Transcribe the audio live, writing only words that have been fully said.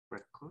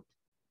record.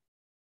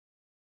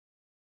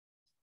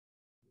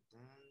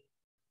 Then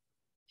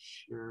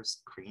share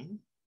screen.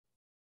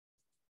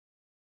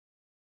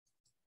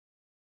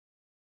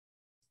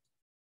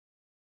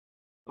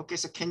 Okay,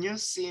 so can you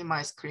see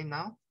my screen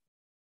now?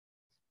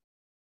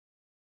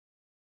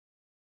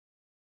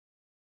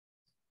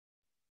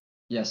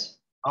 Yes.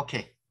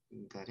 Okay,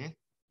 got it.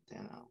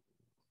 Then I'll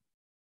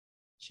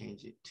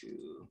change it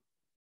to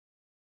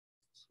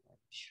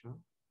slideshow.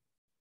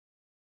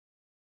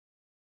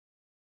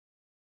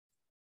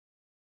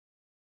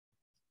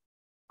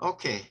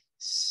 Okay,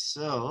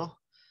 so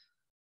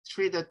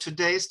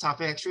today's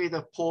topic, actually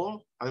the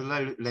poll,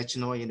 I'll let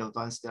you know in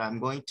advance that I'm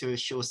going to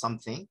show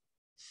something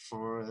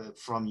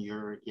from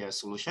your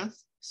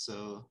solutions.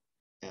 So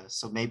yeah,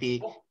 so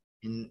maybe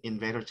in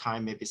later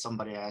time, maybe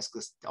somebody asks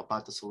us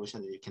about the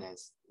solution, you can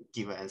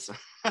give an answer.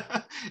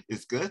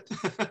 It's good.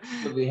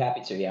 We'll be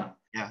happy to, yeah.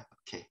 Yeah.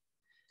 Okay.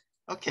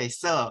 Okay.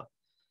 So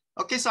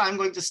I'm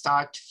going to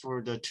start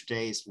for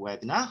today's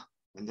webinar,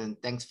 and then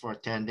thanks for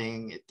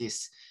attending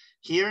this.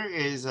 Here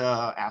is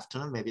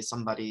afternoon, maybe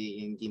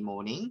somebody in the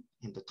morning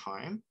in the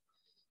time.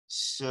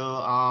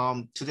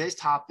 So today's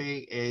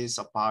topic is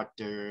about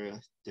the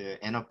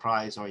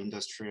enterprise or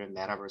industrial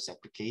metaverse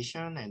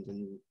application and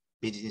then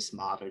business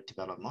model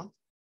development.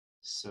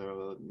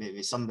 So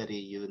maybe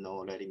somebody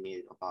already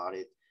me about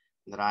it.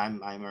 That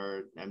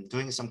I'm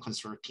doing some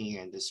consulting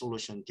and the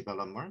solution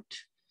development.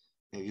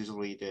 And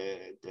usually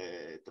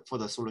for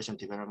the solution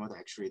development,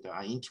 actually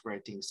I'm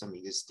integrating some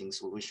existing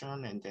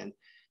solution, and then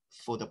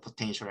for the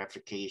potential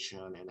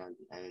application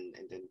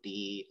and then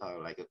be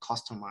like a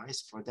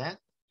customized for that.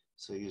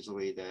 So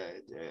usually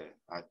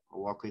I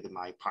work with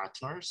my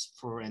partners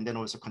and then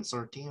also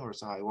consulting.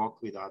 Also I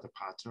work with other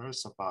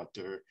partners about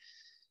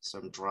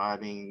some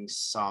driving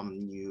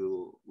some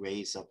new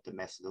ways of the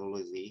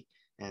methodology,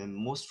 and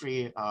most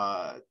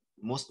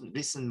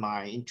recent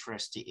my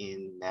interest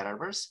in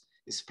Metaverse,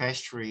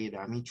 especially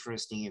I'm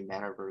interested in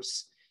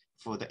Metaverse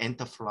for the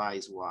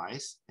enterprise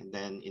wise, and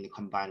then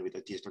combined with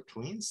the digital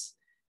twins.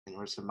 And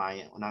also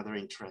my another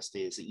interest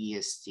is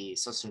ESG,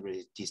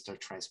 sustainable digital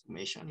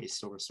transformation.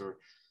 It's also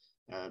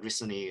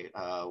recently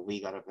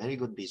we got a very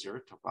good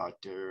result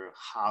about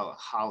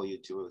how you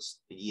do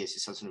the ESG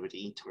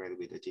sustainability integrated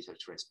with the digital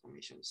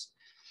transformations.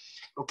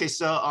 Okay,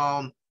 so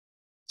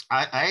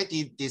I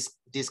did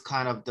this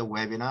kind of the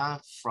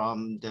webinar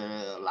from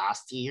the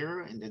last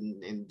year,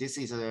 and this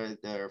is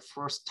the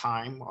first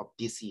time of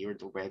this year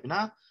the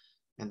webinar.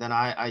 And then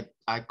I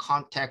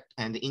contact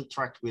and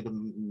interact with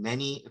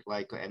many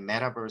like a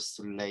Metaverse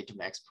related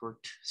expert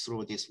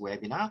through this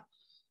webinar.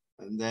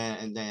 And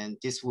then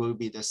this will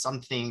be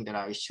something that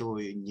I show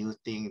you new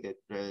thing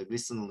that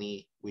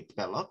recently we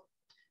developed.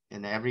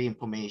 And every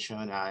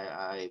information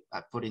I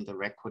put in the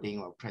recording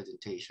or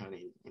presentation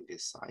in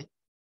this site.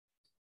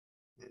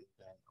 And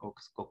then,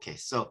 okay,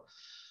 so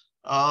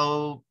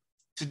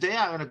today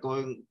I'm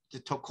going to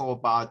talk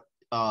about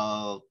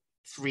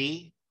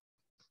 3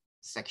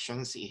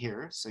 sections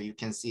here. So you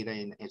can see that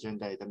in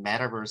agenda, the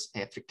Metaverse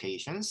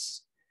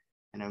applications.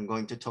 And I'm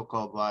going to talk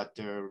about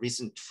the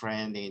recent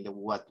trend in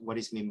what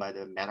is meant by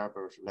the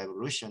Metaverse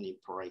revolution in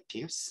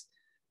proactives,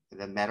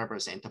 the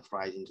Metaverse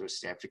enterprise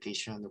industry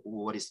application,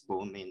 what is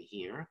booming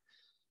here.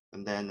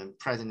 And then the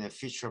present and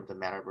future of the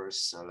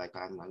Metaverse, like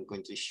I'm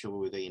going to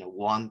show the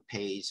one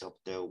page of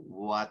the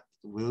what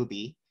will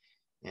be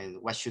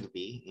and what should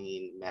be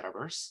in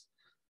Metaverse.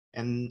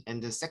 And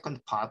the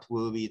second part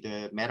will be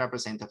the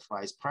Metaverse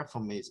enterprise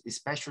platform, is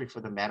especially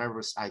for the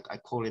Metaverse. I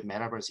call it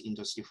Metaverse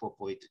Industry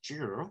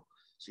 4.0.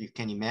 So you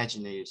can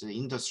imagine it's an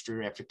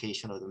industry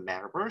application of the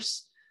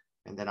Metaverse.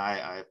 And then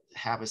I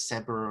have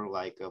several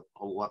like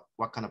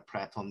what kind of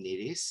platform it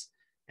is.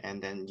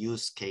 And then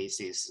use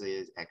cases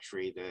is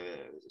actually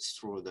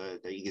through the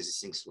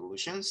existing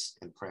solutions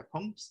and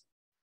platforms.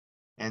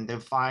 And then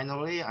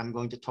finally, I'm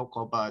going to talk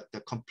about the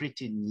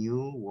completely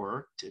new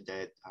work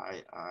that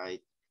I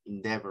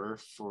endeavor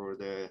for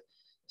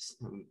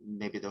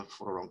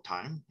for a long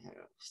time,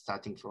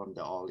 starting from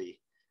the early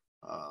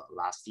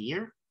last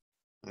year.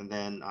 And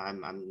then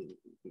I'm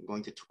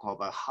going to talk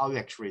about how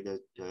actually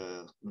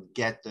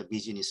get the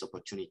business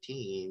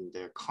opportunity in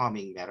the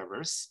coming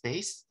Metaverse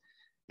space,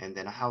 and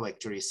then how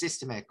actually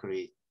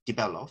systematically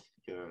develop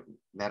your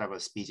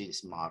Metaverse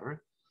business model.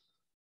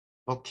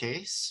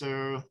 Okay,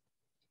 so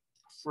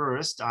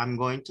first I'm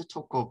going to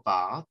talk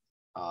about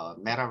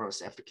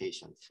Metaverse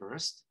application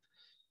first.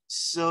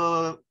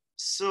 So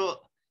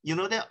you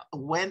know that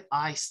when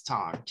I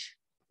start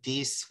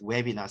this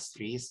webinar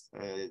series,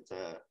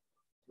 the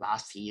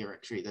last year,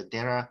 actually,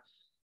 there are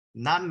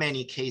not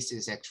many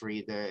cases,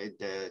 actually,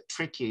 the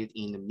tricky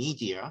in the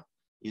media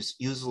is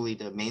usually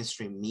the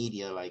mainstream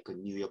media, like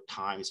New York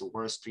Times,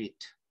 Wall Street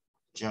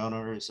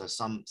journals, or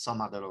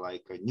some other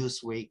like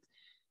Newsweek,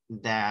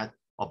 that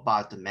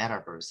about the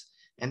Metaverse.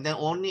 And then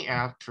only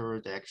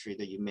after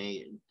you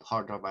may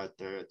heard about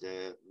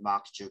the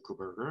Mark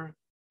Zuckerberg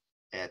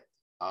at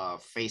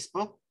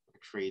Facebook,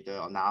 actually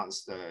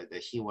announced that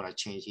he want to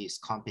change his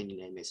company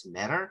name as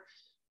Meta.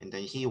 and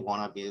then he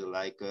wanna be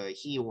like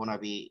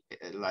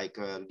like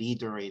a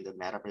leader in the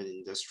metaverse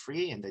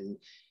industry, and then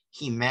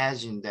he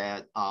imagined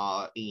that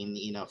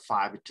in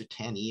 5 to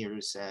 10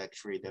 years,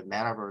 actually the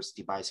metaverse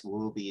device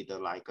will be the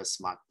like a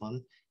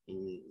smartphone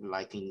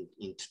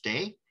in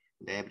today.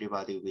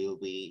 Everybody will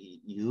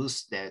be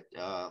use that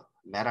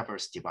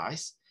metaverse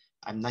device.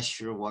 I'm not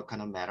sure what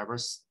kind of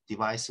metaverse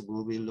device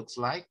will be looks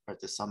like,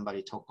 but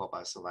somebody talk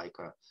about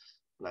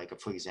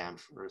for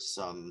example,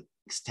 some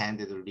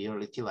extended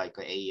reality like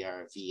a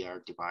AR,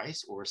 VR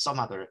device, or some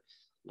other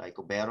like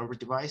a wearable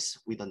device.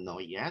 We don't know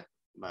yet,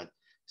 but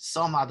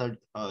some other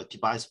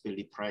device will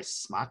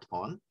replace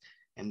smartphone.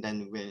 And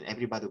then when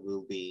everybody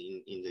will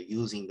be in the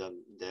using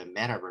the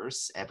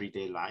metaverse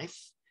everyday life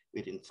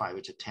within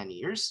 5 to 10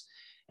 years.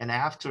 And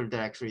after that,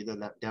 actually,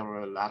 there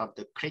were a lot of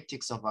the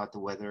critics about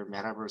whether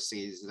metaverse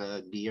is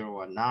real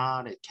or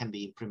not, it can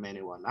be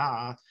implemented or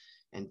not,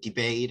 and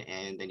debate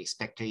and then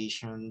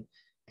expectation.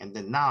 And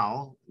then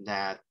now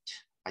that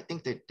I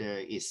think that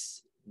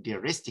is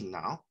realistic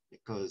now,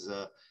 because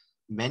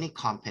many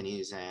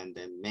companies and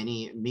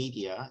many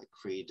media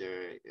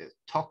creator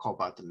talk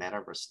about the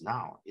metaverse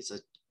now. It's a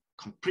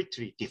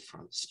completely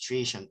different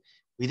situation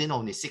within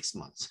only 6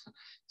 months.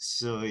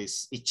 So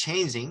it's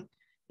changing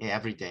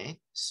every day.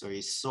 So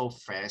it's so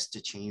fast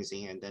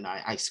changing. And then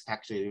I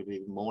expect it will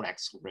be more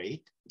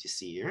accelerate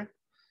this year.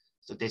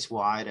 So that's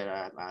why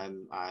that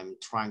I'm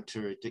trying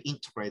to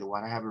integrate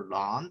what I have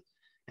learned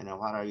and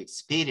what I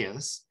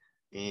experience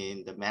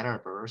in the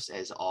metaverse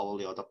as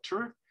early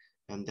adopter,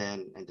 and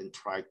then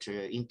try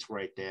to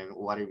integrate them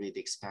what will be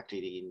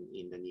expected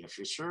in the near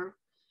future.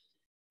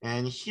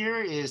 And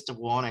here is the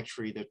one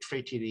actually that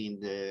treated in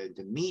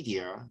the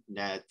media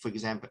that, for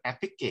example,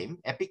 Epic Game.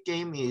 Epic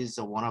Game is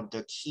one of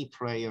the key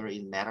player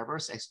in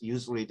Metaverse.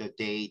 Usually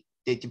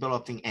they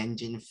developing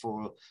engine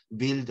for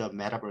build a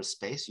Metaverse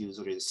space,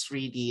 usually the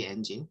 3D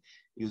engine.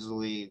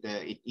 Usually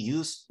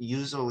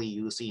usually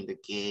used in the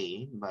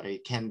game, but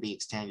it can be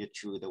extended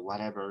to the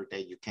whatever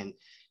that you can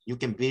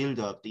build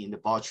up in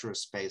the virtual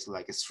space,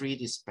 like a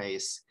 3D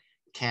space,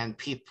 can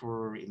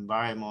people,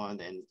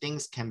 environment, and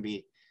things can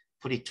be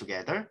put it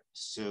together.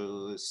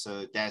 So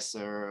that's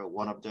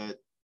one of the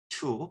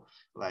two,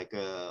 like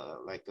a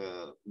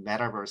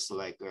metaverse,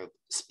 like a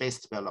space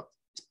developed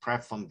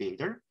platform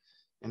builder.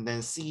 And then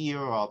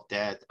CEO of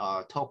that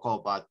talk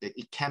about that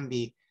it can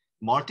be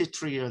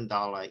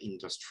multi-trillion-dollar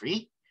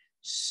industry.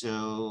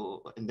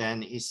 So and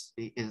then it's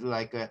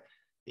like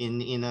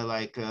in a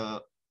like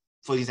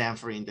for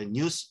example, in the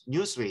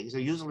newsweek. So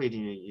usually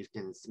you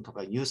can think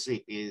about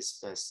newsweek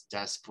is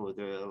just for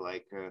the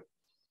like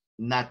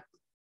not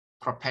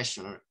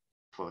professional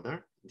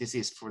further. This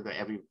is for the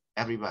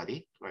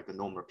everybody, like a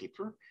normal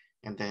people,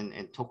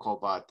 and talk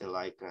about the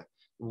like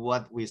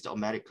what was the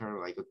America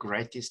like a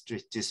greatest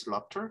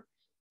disruptor,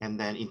 and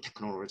then in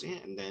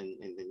technology, and then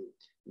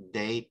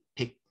they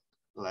pick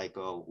like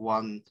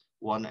one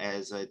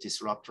as a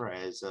disruptor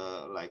as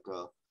like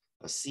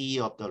a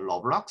CEO of the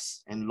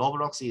Roblox, and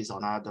Roblox is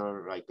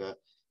another like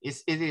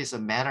it is a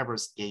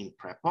metaverse game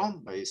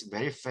platform, but it's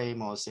very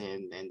famous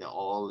and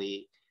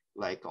only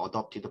like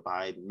adopted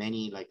by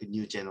many like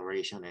new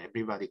generation, and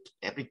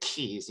every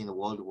kids in the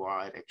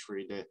worldwide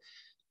actually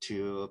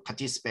to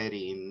participate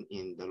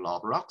in the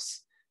Roblox.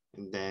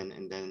 And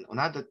then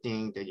another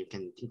thing that you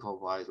can think of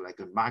is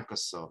like a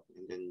Microsoft,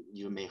 and then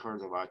you may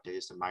heard about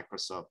this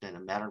Microsoft and the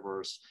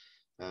Metaverse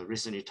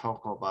recently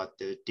talk about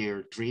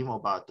their dream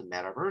about the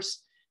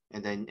Metaverse.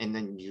 And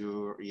then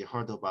you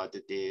heard about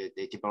they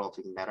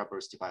developing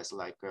Metaverse device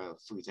like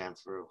for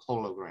example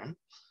hologram,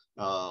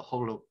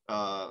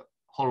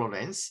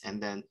 HoloLens,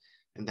 and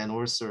then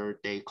also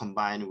they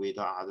combine with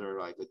other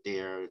like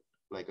their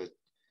like a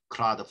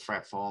cloud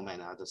platform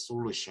and other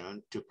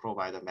solution to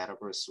provide a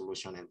metaverse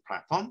solution and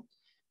platform.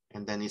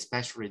 And then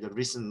especially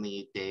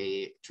recently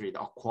they actually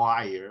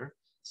acquire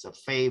the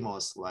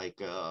famous like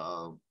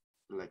a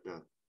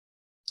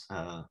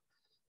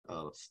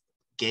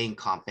game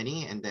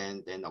company, and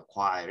then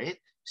acquire it.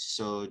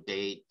 So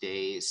they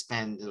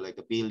spend like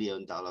 $1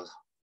 billion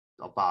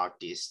about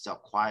this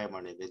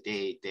acquirement, and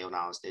they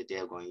announced that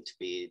they're going to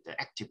be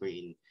active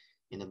in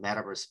the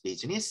metaverse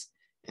business.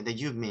 And then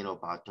you may know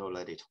about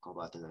already talk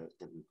about the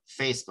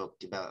Facebook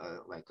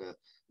like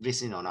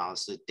recently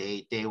announced that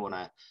they want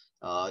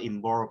to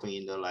involve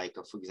in the like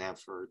for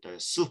example the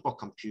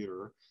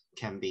supercomputer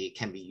can be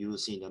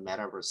used in the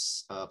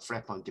metaverse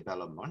platform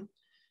development.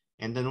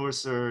 And then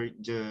also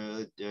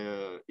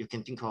you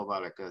can think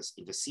about like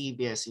in the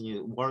CBS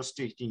News, Wall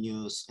Street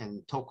News,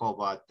 and talk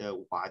about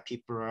why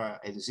people are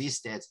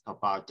existed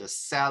about the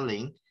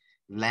selling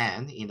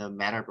land in the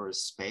metaverse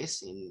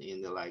space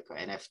in the like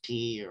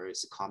NFT, or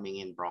it's coming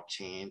in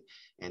blockchain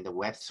and the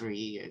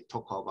Web3, and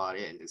talk about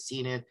it and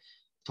seen it.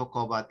 Talk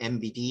about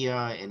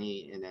NVIDIA,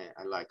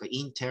 like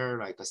Intel,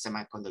 like a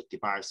semiconductor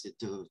device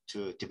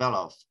to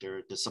develop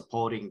the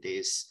supporting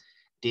this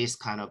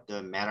kind of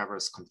the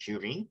metaverse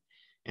computing.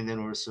 And then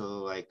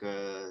also like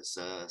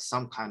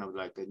some kind of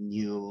like a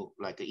new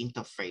like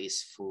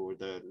interface for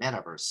the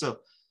metaverse.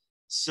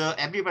 So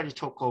everybody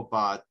talk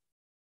about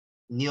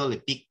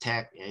nearly big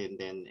tech and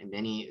then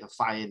many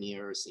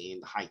pioneers in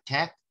high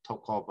tech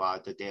talk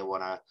about that they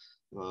wanna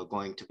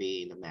going to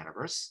be in the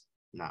metaverse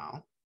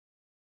now.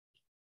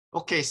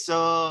 Okay,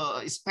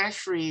 so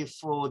especially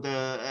for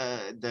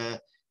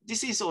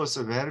this is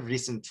also a very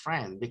recent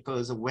trend,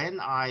 because when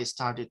I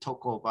started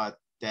talk about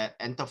that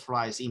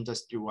enterprise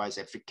industry-wise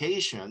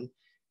application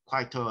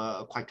quite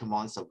a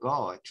month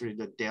ago, actually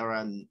there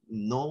are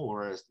no,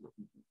 or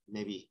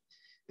maybe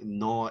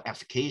no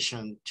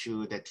application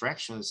to the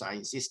directions I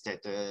insisted,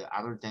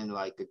 other than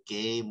like a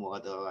game or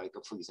the, like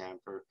for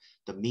example,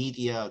 the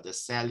media, the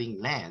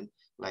selling land,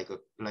 like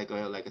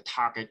a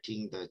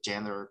targeting the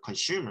general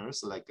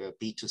consumers, like a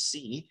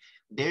B2C.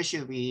 There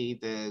should be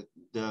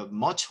the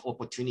much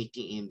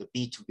opportunity in the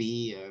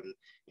B2B,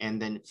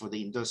 and then for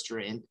the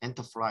industrial and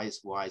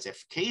enterprise-wise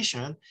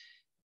application.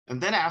 And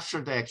then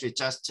after that, actually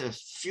just a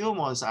few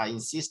months, I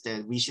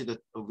insisted we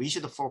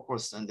should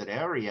focus on that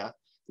area.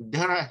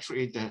 There are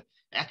actually the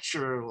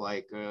actual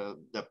like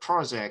the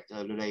project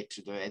related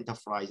to the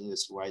enterprise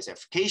industry-wise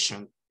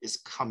application is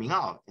coming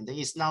out, and then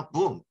it's now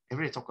boom.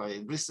 Every talk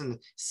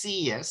recent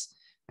CES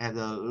had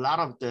a lot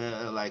of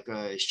the like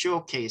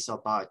showcase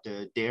about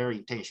their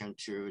intention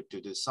to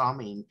do some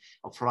in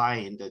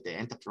applying the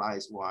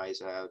enterprise-wise,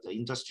 the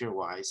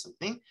industrial-wise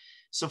something.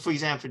 So for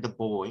example, the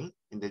Boeing,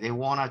 and they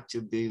wanted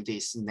to build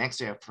this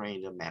next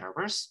airplane in the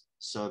metaverse.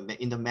 So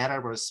in the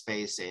metaverse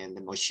space, and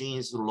the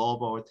machines, the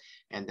robot,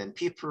 and then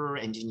people,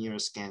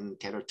 engineers can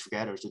gather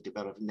together to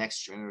develop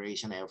next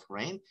generation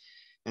airplane.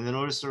 And then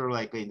also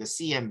like in the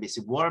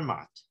CNBC,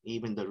 Walmart,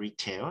 even the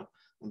retail,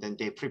 and then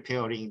they're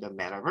preparing the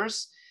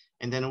metaverse.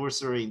 And then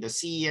also in the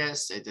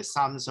CES, the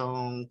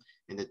Samsung,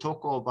 and they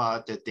talk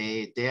about that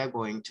they are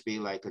going to be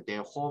like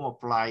their home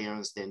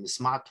appliance, then the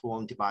smart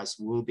home device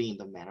will be in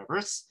the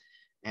metaverse.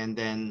 And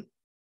then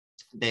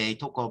they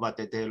talk about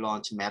that they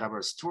launch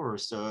metaverse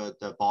tours, so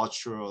the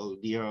virtual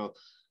real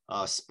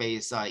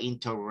space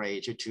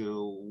integrated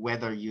to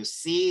whether you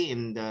see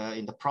in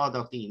the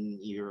product in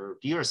your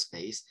real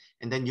space,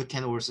 and then you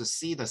can also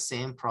see the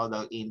same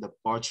product in the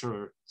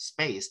virtual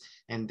space,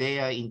 and they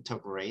are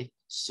integrate.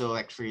 So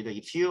actually,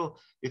 if you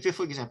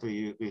for example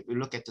if you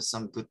look at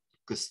some good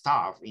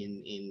stuff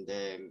in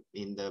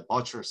the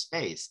virtual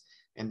space,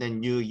 and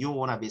then you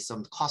want to be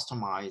some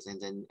customized,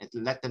 and then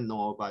let them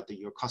know about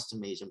your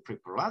customization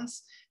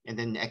preference, and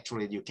then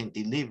actually you can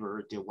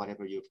deliver to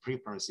whatever your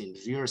preference in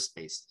real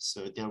space.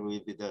 So there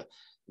will be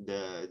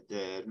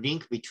the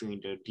link between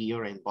the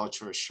real and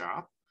virtual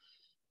shop.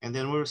 And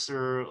then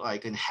also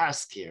like in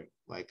healthcare,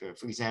 like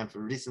for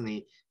example,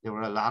 recently there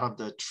were a lot of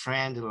the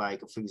trend, like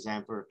for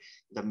example,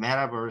 the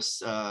metaverse,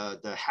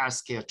 the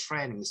healthcare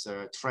trainings,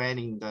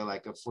 training the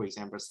like for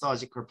example,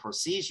 surgical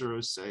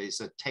procedures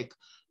is take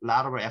a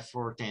lot of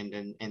effort,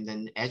 and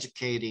then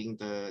educating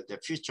the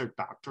future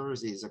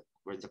doctors is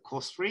the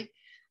costly.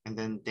 And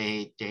then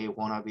they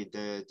want to be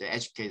the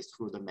educated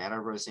through the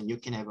metaverse, and you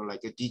can have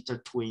like a digital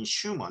twin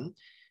human,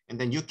 and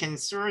then you can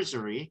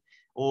surgery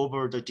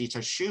over the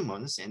digital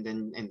humans, and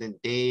then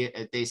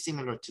they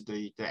similar to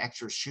the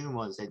actual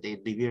humans, that they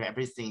reveal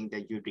everything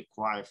that you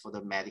require for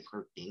the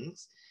medical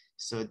things.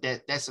 So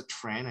that's a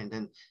trend. And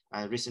then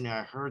recently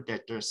I heard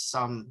that there's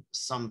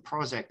some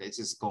project that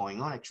is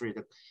going on actually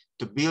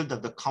to build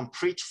up the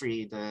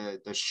completely the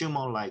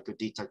human like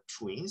digital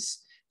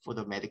twins for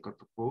the medical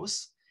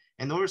purpose.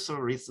 And also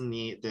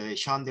recently the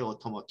Hyundai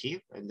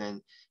Automotive, and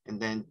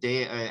then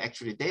they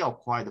actually they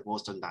acquired the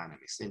Boston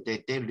Dynamics, and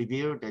they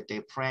revealed that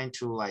they plan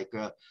to like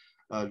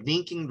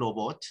linking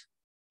robot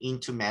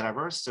into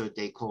metaverse. So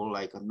they call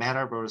like a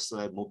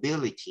metaverse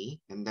mobility,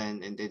 and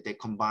they're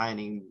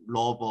combining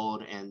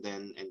robot and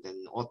then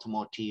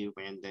automotive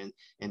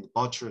and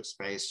virtual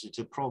space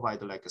to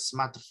provide like a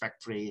smart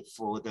factory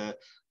for the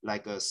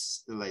like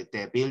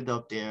they build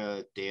up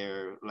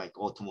their like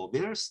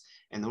automobiles.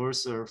 And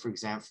also, for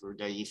example,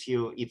 that if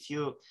you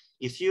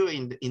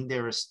in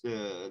their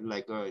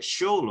like a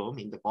showroom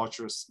in the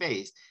virtual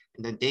space,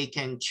 and then they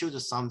can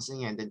choose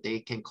something, and then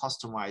they can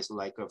customize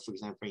like for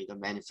example in the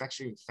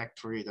manufacturing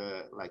factory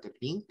the like a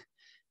link,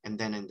 and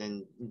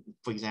then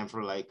for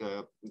example like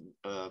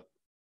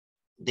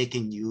they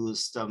can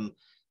use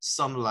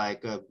some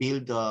like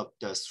build up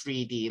the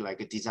 3D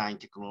like a design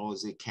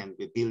technology can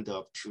be built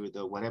up to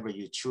the whatever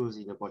you choose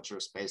in the virtual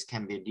space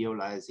can be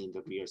realized in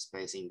the real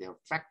space in their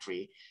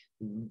factory.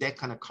 That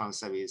kind of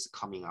concept is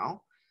coming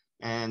out.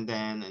 And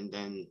then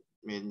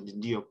when the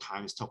New York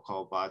Times talk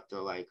about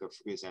the like for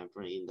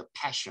example in the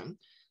passion,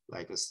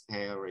 like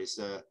there is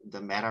the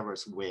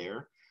metaverse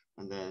wear,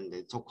 and then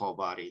they talk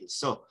about it.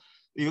 So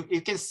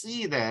you can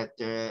see that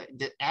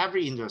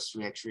every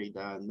industry actually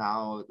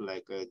now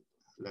like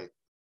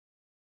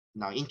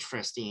now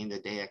interested in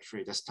that they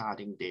actually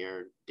starting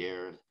their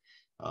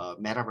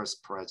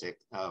metaverse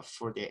project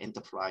for their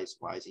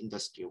enterprise-wise,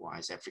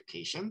 industry-wise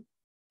application.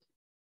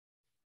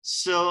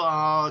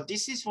 So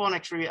this is one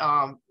actually.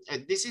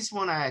 This is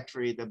one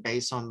actually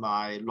based on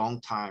my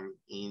long time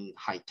in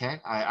high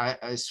tech.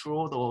 I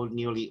through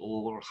nearly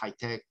all high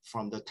tech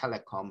from the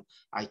telecom,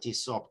 IT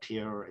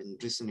software,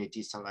 and recently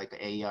this like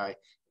AI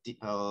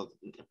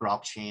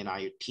blockchain,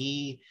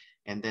 IoT,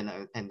 and then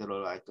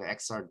like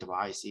XR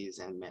devices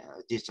and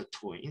digital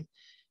twin.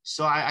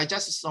 So I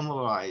just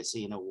summarize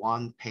in a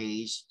one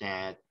page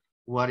that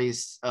what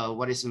is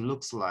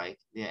looks like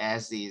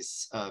as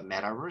this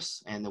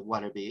metaverse and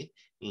what it be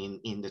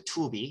in the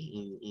to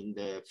be in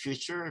the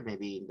future,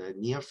 maybe in the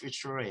near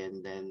future,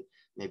 and then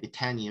maybe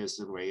 10 years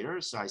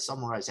later. So I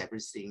summarize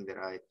everything that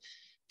I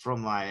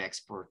from my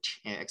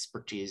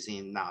expertise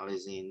in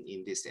knowledge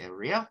in this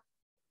area.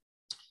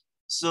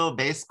 So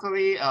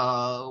basically,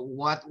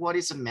 what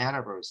is a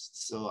metaverse?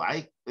 So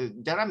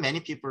there are many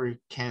people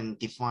can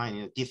define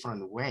in a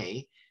different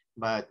way,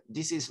 but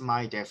this is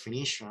my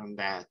definition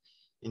that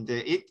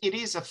it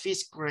is a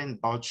physical and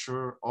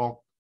virtual or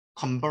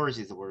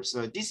converged world.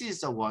 So this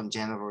is the one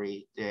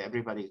generally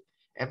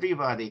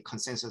everybody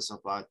consensus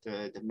about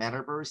the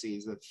metaverse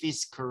is a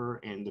physical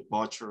and the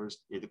virtual,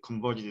 the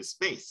converged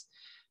space.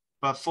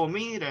 But for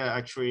me,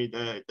 actually,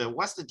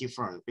 what's the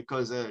difference?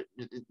 Because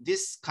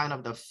this kind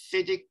of the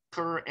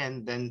physical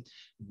and then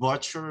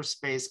virtual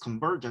space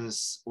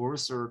convergence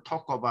also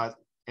talk about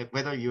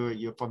whether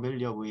you're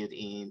familiar with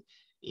in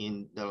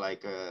the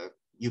like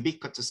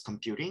ubiquitous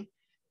computing,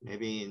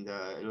 maybe in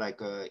the like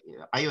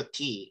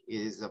IoT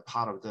is a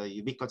part of the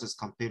ubiquitous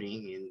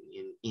computing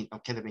in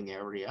academic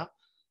area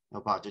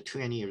about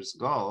 20 years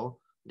ago.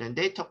 Then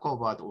they talk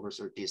about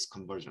also this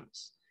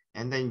convergence.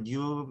 And then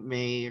you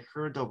may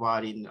heard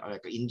about in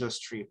like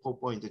industry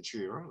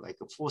 4.0, like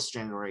a fourth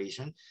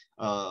generation,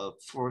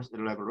 fourth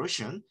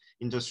revolution,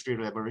 industry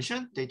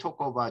revolution. They talk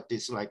about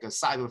this like a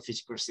cyber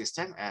physical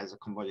system as a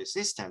convergent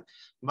system.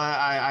 But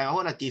I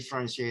want to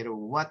differentiate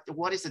what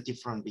is the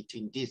difference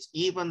between this,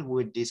 even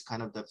with this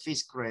kind of the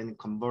physical and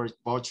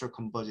virtual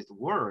convergent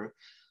world,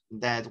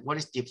 that what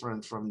is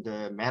different from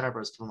the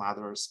metaverse from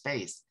other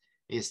space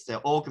is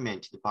the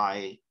augmented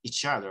by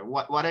each other.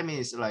 What I mean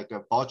is like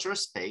a virtual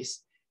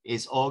space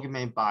is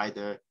augmented by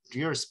the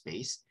real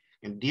space,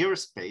 and real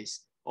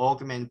space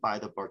augmented by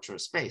the virtual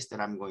space that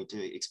I'm going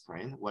to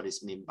explain what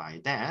is meant by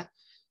that.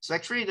 So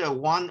actually the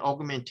one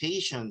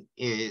augmentation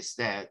is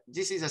that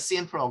this is a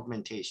simple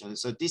augmentation.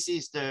 So this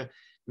is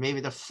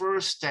maybe the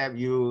first step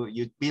you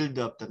build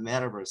up the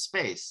metaverse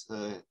space.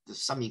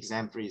 Some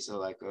examples are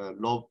like a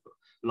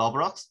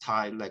Roblox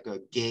type, like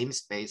a game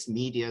space,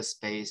 media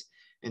space.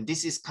 And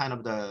this is kind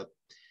of the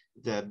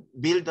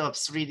build up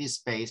 3D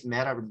space,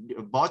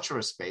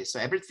 virtual space. So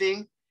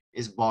everything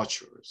is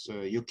virtual.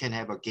 So you can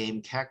have a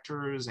game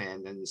characters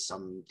and then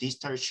some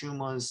digital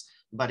humans,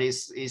 but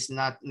it's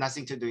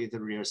nothing to do with the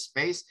real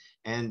space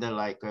and the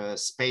like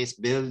space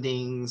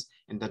buildings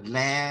and the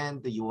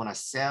land that you want to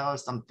sell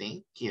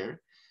something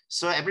here.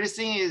 So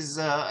everything is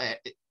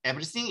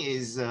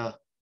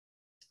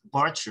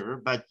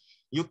virtual, but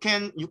you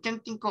can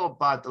think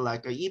about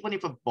like even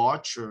if a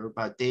virtual,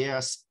 but they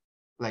are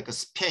like a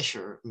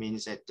spatial,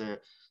 means that the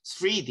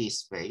 3D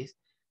space.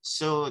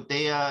 So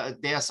they are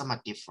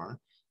somewhat different.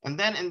 And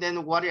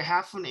then what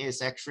happens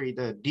is actually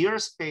the real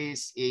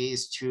space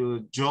is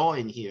to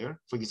join here.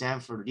 For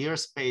example, real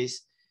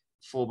space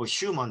for the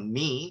human,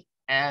 me,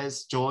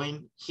 as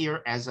join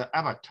here as an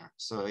avatar.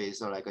 So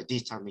it's like a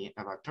digital me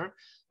avatar.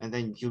 And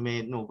then you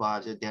may know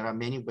about it. There are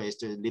many ways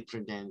to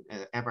represent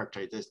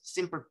avatar. The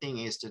simple thing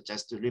is to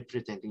just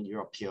representing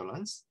your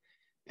appearance.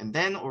 And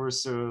then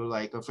also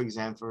like, for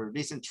example,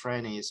 recent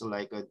trend is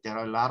like there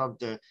are a lot of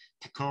the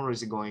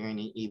technology going on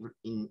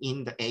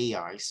in the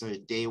AI. So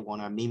they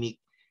want to mimic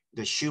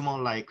the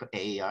human-like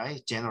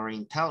AI, general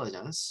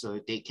intelligence.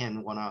 So they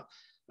can want to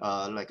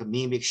like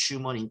mimic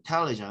human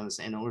intelligence,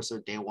 and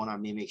also they want to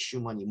mimic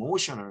human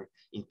emotional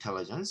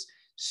intelligence.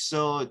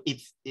 So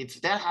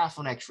if that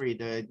happen, actually,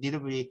 there will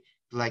be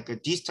like a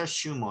digital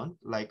human,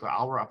 like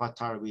our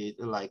avatar with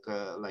like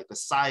a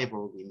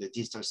cyber in the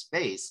digital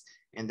space,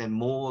 and then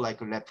more like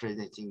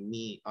representing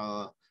me,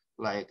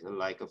 like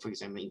for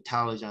example,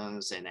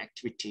 intelligence and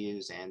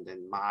activities, and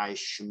then my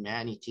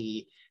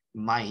humanity,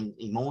 my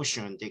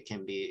emotion. They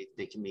can be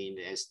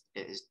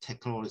as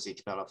technology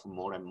develops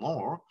more and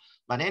more.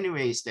 But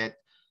anyways, that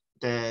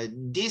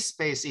this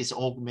space is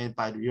augmented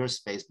by the real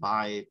space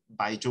by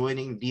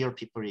joining real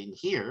people in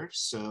here.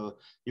 So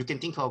you can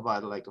think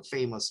about like a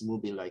famous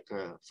movie, like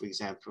for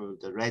example,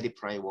 the Ready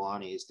Player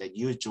One is that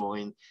you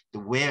join the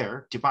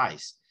Wear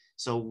device.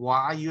 So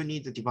why you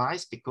need the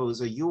device?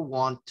 Because you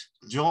want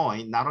to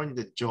join, not only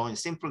the join,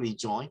 simply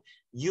join,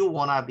 you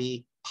want to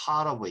be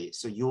part of it.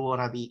 So you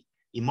want to be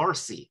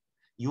immersive.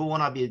 You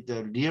want to be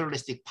the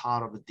realistic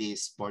part of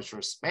this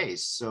virtual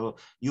space. So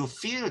you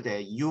feel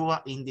that you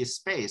are in this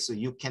space. So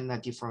you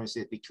cannot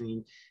differentiate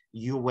between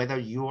you, whether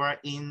you are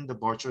in the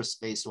virtual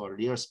space or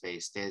real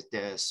space.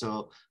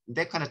 So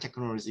that kind of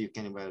technology you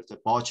can develop, the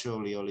virtual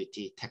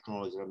reality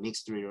technology,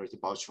 mixed reality,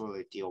 virtual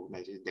reality,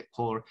 augmented, they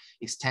call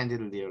extended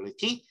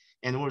reality.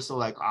 And also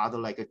like other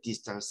like a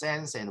digital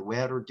sense and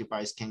wearable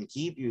device can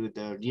give you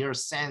the real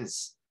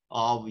sense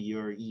of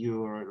your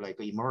like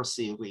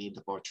immersive in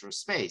the virtual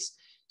space.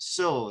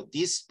 So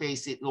this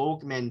space is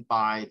augmented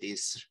by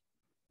this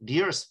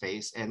real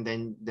space, and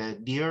then the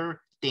real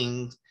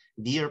things,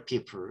 real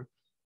people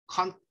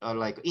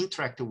like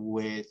interact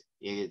with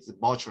is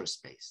virtual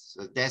space.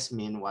 So that's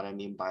what I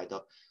mean by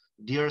the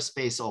real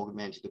space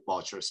augmented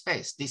virtual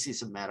space. This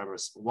is a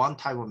metaverse, one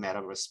type of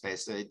metaverse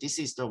space. This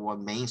is the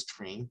one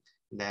mainstream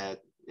that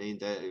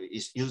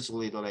is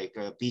usually the like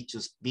a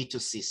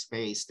B2C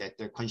space that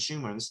the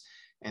consumers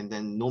and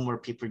then normal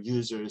people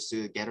users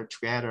gather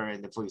together.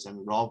 And for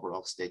example,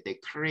 Roblox, they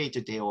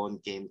create their own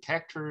game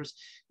characters,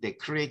 they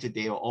create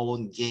their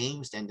own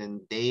games, and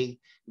then they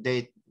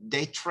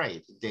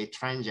trade, they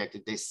transact,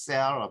 they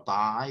sell or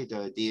buy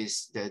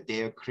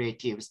their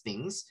creative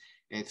things.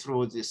 And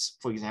through this,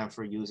 for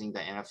example, using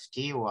the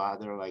NFT or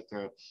other like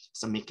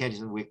some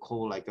mechanism we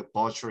call like a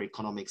virtual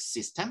economic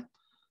system.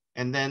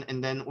 And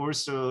then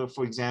also,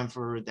 for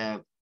example,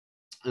 that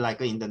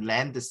like in the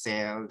land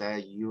sale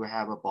that you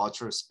have a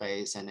virtual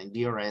space and then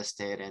real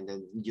estate, and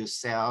then you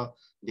sell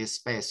this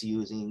space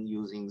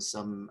using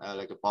some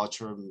like a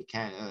virtual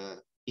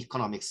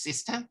economic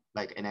system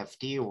like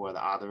NFT or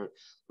the other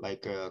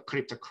like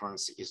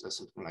cryptocurrencies or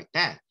something like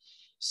that.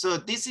 So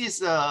this is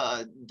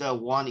the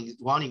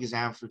one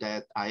example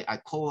that I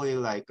call it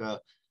like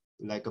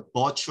a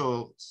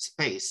virtual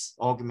space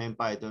augmented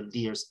by the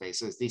real space.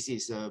 So this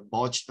is a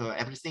virtual,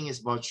 everything is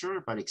virtual,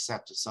 but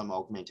except some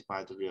augmented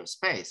by the real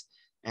space.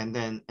 And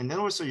then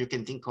also you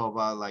can think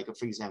about like,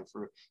 for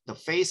example, the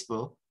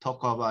Facebook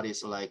talk about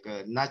is like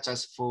not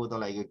just for the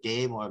like a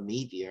game or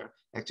media.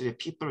 Actually,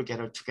 people get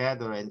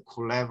together and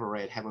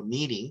collaborate, have a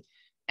meeting,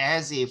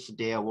 as if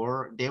they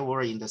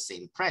were in the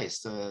same place.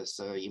 So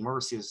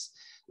immersive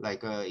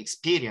like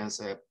experience,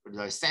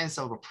 the sense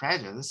of a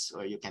presence,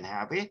 you can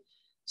have it.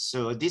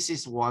 So this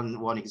is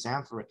one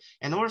example,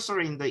 and also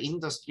in the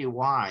industry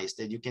wise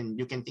that you can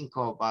think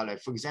about,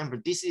 like, for example,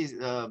 this is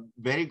a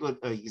very good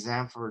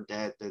example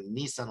that the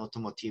Nissan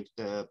Automotive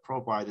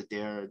provided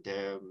their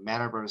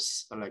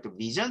metaverse like a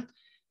vision.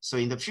 So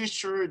in the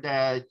future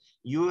that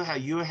you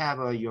have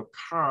your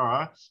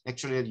car,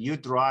 actually you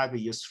drive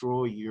you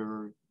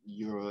through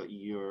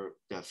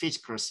the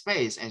physical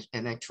space,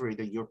 and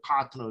actually your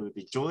partner will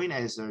be joined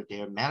as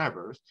their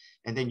metaverse,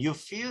 and then you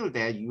feel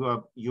that you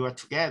are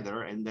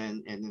together, and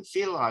then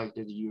feel like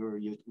that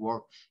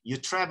you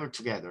travel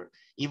together,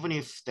 even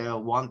if the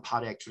one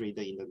part actually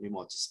in the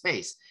remote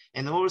space.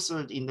 And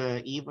also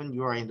even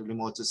you are in the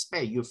remote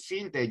space, you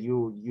feel that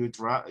you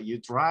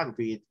drive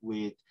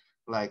with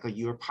like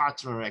your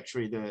partner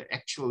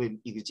actually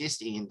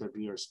existing in the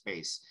real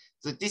space.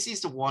 So this is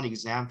the one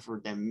example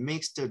that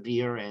makes the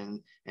real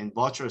and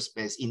virtual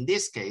space. In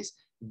this case,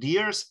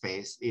 real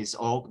space is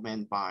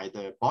augmented by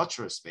the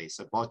virtual space.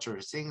 So virtual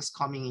things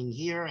coming in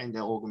here and they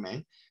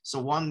augment.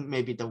 So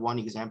maybe the one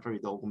example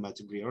is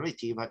augmented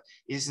reality, but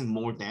it isn't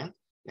more than.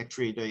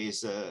 Actually, there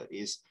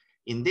is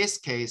in this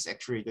case,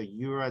 actually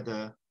you are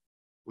the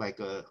like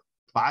a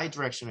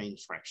bi-directional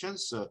interaction.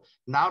 So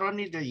not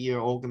only the you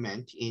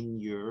augment in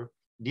your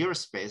real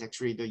space,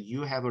 actually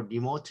you have a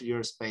remote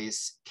real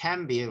space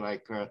can be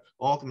like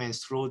augment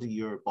through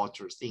your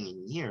virtual thing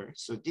in here.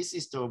 So this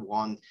is the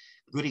one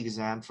good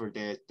example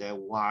that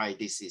why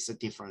this is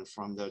different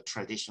from the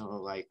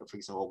traditional, like for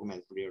example,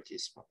 augmented reality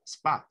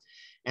spot.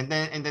 And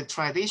then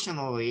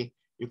traditionally,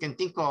 you can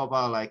think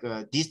about like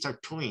digital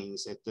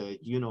twins.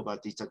 You know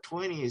about digital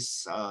twin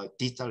is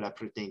digital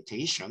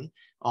representation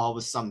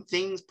of some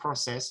things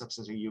process.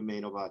 So you may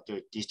know about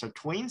the digital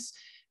twins.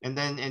 And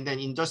then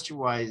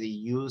industry-wise,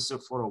 used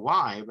for a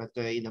while, but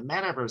in the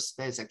metaverse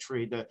space,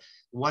 actually,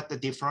 what the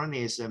difference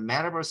is, the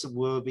metaverse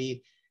will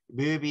be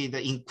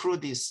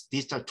include this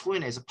digital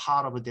twin as a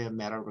part of the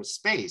metaverse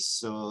space.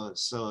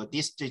 So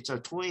this digital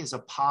twin is a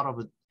part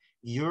of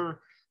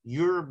your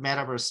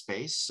metaverse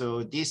space.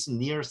 So this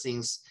near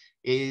things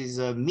is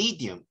a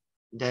medium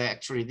that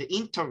actually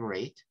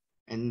integrate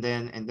and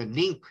then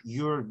link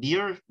your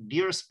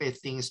real space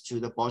things to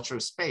the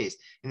virtual space.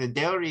 And then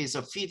there is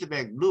a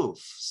feedback loop.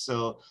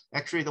 So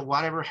actually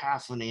whatever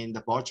happens in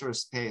the virtual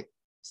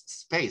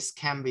space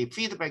can be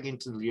feedback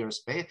into the real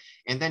space,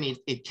 and then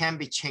it can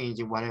be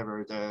changed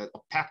whatever the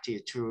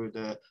opacity to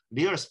the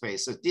real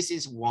space. So this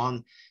is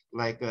one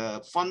like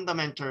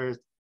fundamental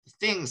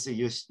things that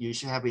you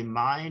should have in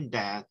mind,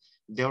 that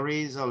there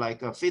is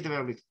like a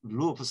feedback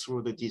loop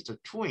through the digital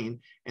twin,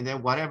 and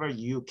then whatever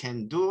you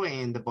can do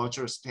in the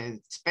virtual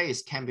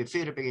space can be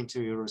feedback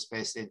into your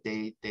space, that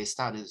they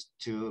started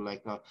to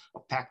like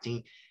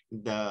impacting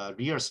the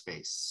real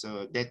space.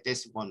 So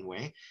that's one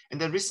way. And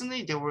then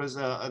recently there was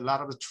a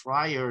lot of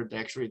trial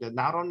that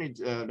not only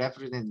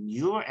represent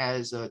you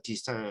as a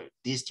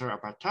digital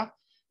avatar,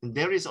 and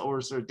there is, for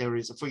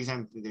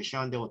example, the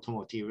Hyundai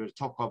Automotive will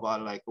talk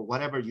about like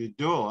whatever you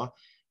do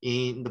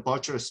in the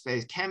virtual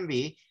space can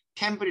be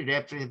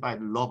represented by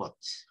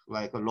robots,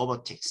 like a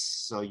robotics.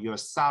 So your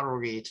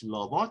surrogate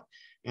robot,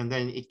 and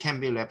then it can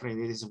be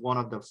represented. It's one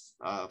of the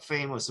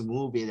famous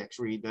movies,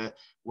 actually,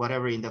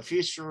 whatever in the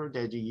future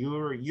that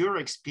your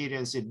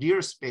experience in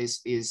real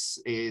space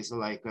is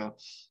like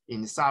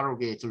in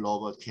surrogate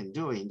robot can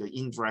do in the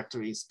indirect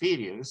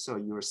experience. So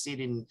you're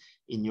sitting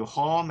in your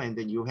home, and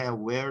then you have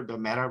where the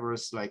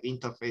metaverse like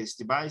interface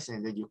device,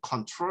 and then you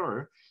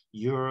control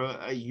your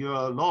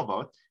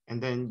robot,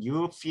 and then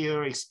you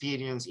feel,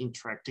 experience,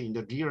 interact in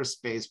the real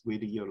space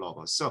with your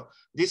robot. So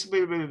this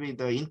will be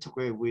the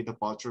integrate with the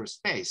virtual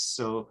space.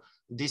 So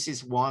this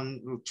is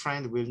one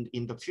trend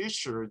in the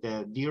future,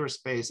 that real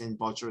space and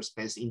virtual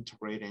space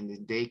integrate,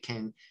 and they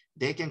can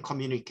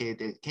communicate,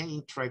 they can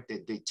interact,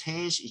 they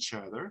change each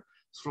other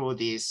through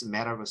this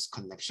metaverse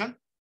connection.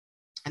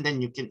 And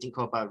then you can think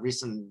about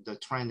the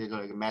trend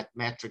like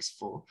Matrix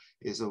 4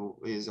 is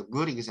a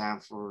good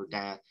example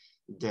that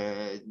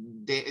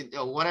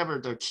whatever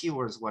the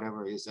keywords,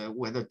 whatever is,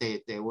 whether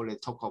they will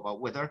talk about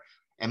whether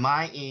am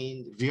I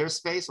in real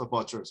space or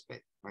virtual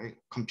space, right?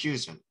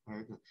 Confusion,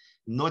 right?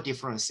 No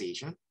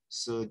differentiation.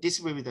 So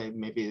this will be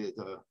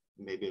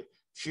maybe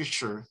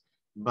future,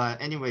 but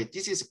anyway,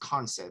 this is a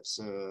concept.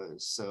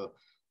 So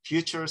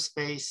future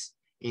space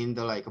in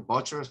the like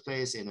virtual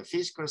space and the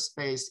physical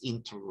space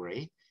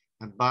integrate,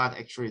 but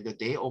actually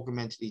they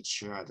augment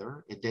each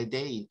other,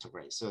 they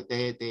integrate. So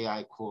they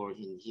I call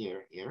in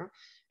here.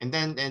 And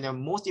then the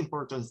most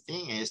important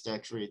thing is that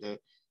actually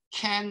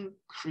can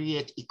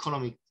create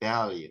economic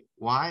value.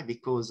 Why?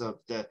 Because of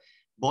the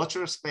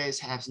virtual space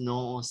has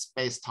no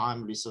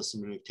space-time resource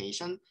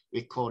limitation.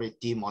 We call it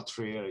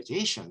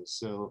dematerialization.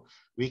 So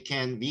we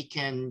can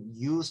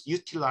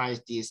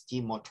utilize this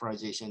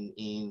dematerialization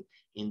in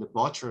the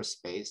virtual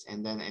space,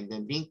 and then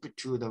link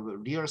to the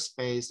real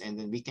space, and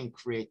then we can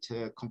create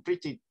a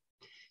completely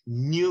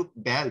new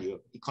value,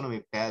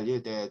 economic value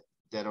that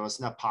was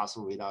not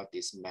possible without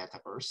this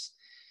metaverse.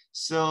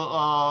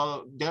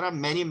 So there are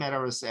many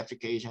metaverse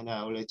applications I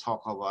already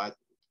talk about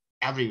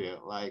everywhere,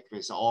 like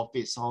with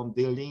office, home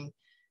building,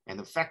 and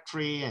the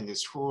factory, and the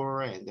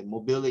store, and the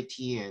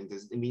mobility, and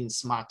the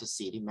smart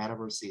city.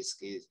 Metaverse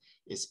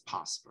is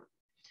possible.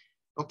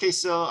 Okay,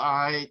 so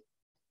I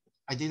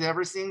did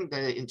everything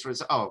that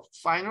interests. Oh,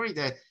 finally,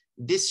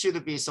 this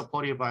should be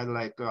supported by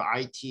like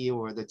IT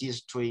or the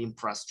digital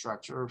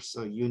infrastructure.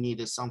 So you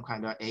need some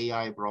kind of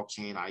AI,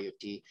 blockchain,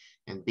 IoT,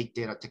 and big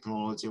data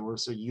technology.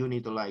 Also, you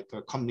need like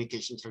a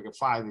communication like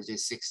 5G,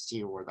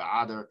 6G, or the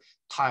other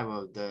type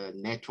of the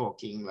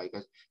networking, like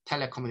a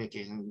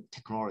telecommunication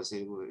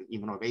technology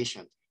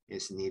innovation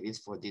is needed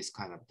for this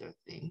kind of the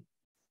thing.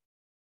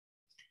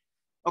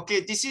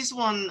 Okay, this is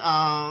one,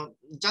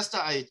 just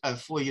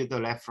for you the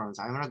reference.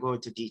 I'm gonna go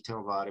into detail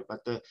about it,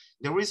 but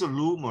there is a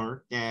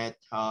rumor that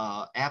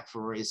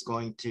Apple is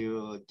going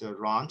to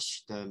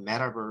launch the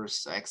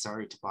Metaverse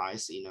XR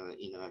device in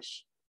a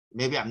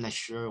maybe, I'm not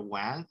sure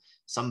when.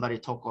 Somebody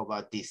talk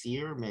about this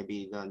year,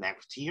 maybe the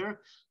next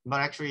year.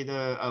 But actually,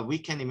 we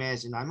can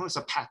imagine. I'm also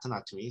a pattern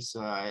attorney,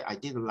 so I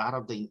did a lot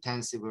of the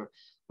intensive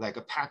like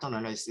a pattern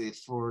analysis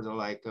for the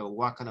like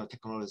what kind of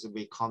technology will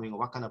be coming,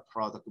 what kind of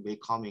product will be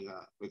coming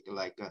with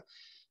like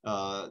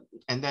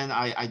and then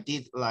I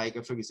did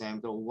like, for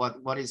example,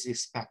 what is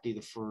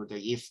expected for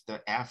if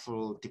the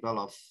Apple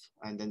develop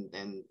and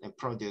then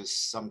produce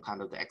some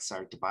kind of the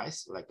XR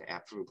device like the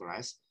Apple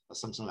Glass or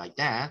something like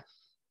that,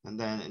 and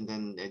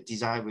then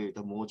design with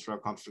the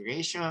modular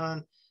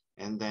configuration.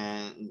 And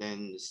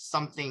then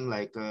something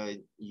like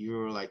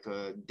you're like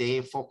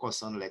they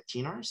focus on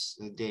retinas.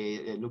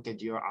 They look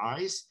at your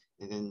eyes,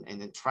 and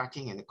then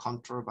tracking and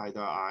control by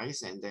the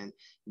eyes, and then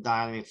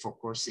dynamic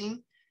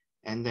focusing,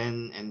 and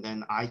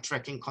then eye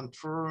tracking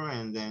control,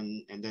 and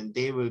then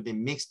they will be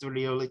mixed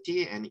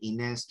reality and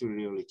enhanced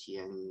reality,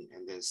 and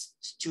there's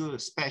two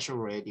spatial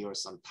radio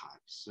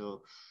sometimes.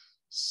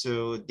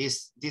 So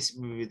this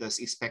will be the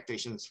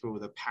expectation through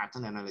the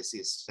pattern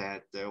analysis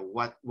that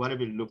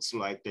whatever it looks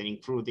like,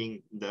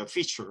 including the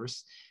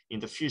features in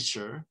the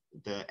future,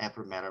 the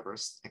Apple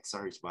Metaverse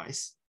XR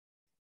device.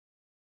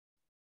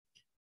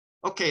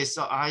 Okay,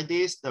 so I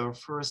did the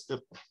first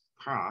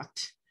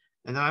part,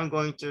 and then I'm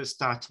going to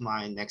start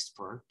my next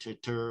part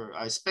to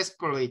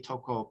specifically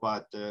talk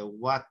about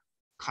what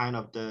kind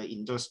of the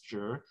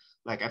industrial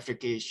like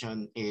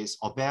application is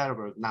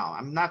available now.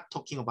 I'm not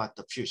talking about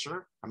the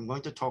future. I'm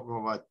going to talk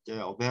about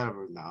the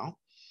available now.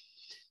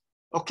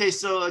 Okay,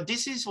 so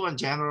this is one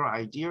general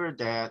idea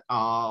that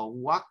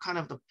what kind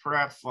of the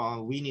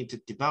platform we need to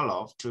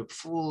develop to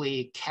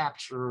fully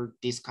capture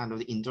this kind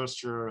of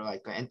industrial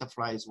like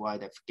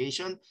enterprise-wide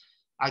application.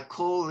 I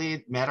call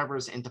it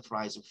Metaverse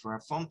Enterprise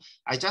Platform.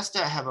 I just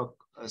have a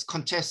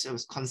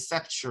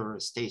conceptual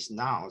stage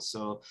now,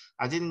 so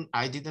I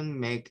didn't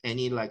make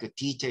any like a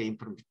detailed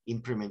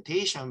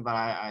implementation, but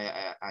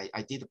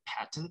I did a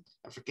patent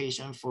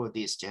application for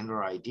this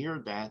general idea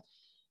that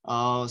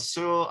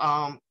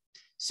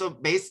so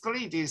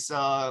basically this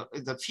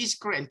the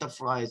physical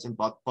enterprise and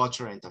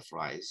virtual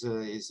enterprise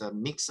is a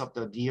mix of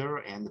the real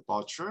and the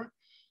virtual.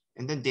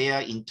 And then they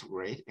are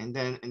integrated, and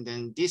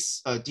then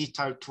this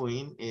digital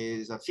twin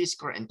is a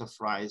physical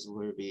enterprise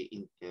will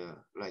be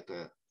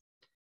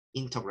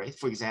integrate.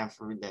 For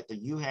example, that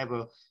you have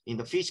in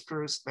the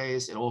physical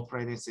space an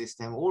operating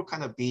system, all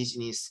kind of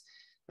business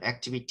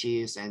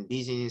activities and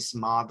business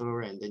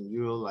model, and then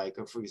you like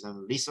for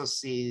example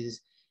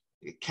resources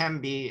it can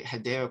be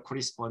their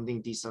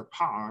corresponding digital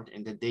part,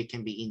 and then they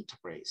can be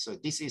integrated. So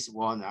this is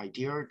one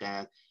idea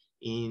that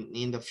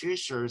in the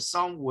future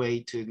some way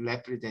to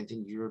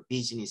representing your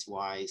business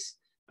wise,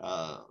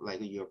 like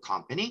your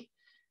company.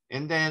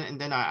 And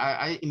then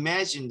I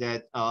imagine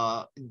that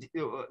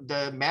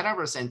the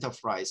Metaverse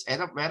enterprise,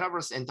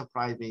 Metaverse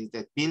enterprise means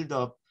that build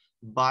up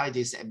by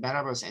this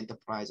Metaverse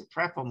enterprise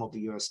platform of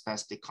your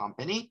specific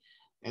company,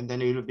 and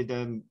then it will be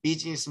the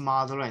business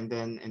model, and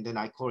then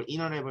I call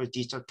inner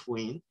digital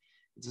twin.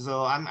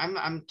 So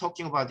I'm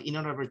talking about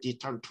inner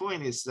digital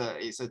twin is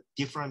a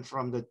different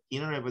from the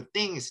internet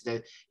things.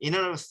 The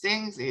internet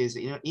things is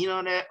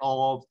internet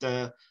of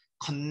the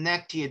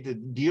connected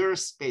real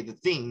space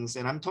things,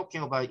 and I'm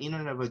talking about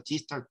internet of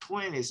digital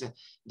twin is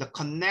the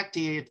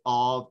connected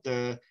of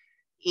the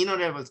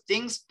internet of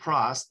things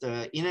plus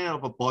the internet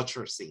of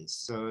virtual things.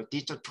 So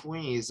digital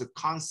twin is a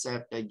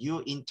concept that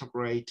you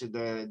integrate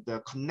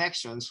the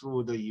connection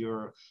through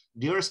your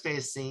real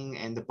space thing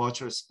and the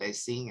virtual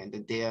space thing, and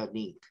then they are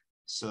linked.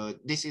 So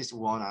this is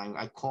one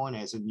I call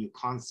as a new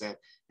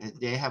concept, and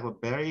they have a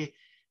very,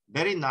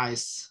 very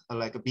nice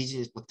like a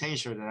business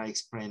potential that I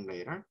explain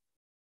later.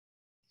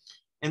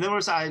 And then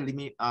also I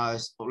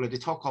already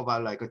talk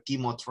about like a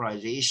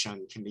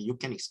dematerialization. You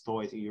can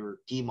exploit your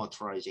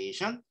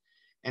dematerialization.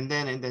 And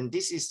then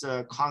this is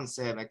the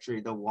concept actually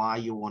the why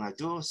you want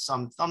to do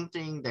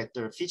something that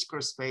the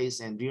physical space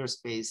and real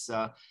space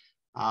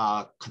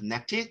are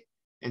connected.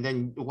 And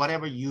then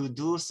whatever you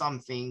do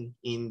something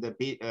in the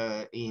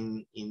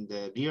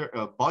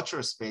real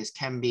virtual space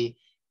can be,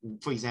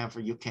 for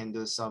example, you can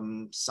do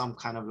some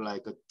kind of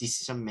like a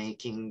decision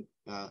making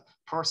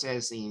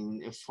process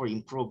for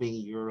improving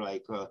your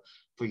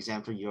for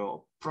example,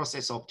 your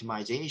process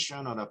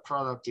optimization or the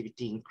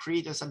productivity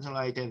increase or something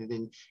like that. And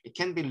then it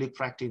can be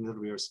reflected in the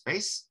real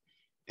space.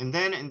 And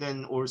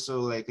then also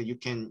like you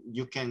can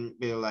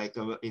be like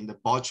in the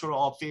virtual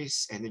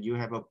office, and then you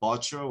have a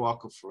virtual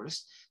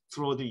workforce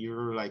through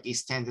your like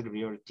extended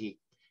reality,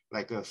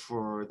 like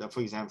for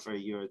example,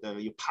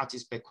 you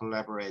participate,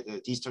 collaborate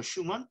digital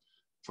human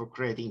for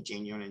creating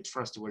genuine and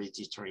trustworthy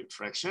digital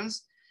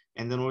interactions.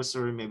 And then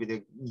also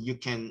maybe you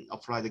can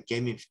apply the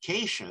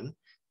gamification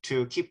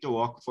to keep the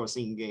workforce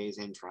engaged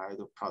and drive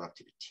the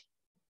productivity.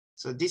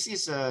 So this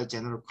is a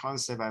general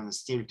concept I'm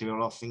still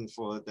developing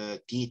for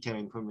the detailed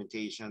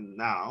implementation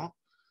now.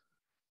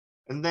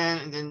 And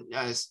then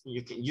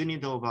you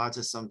need to know about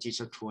some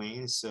digital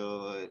twins.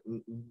 So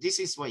this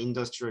is what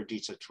industrial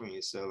digital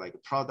twins. So like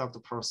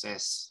product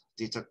process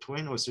digital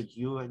twin. Also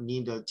you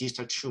need a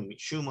digital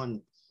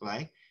human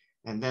like,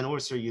 and then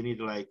also you need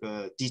like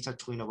a digital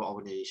twin of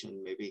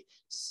organization. Maybe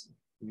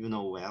you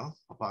know well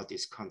about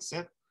this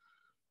concept.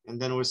 And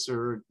then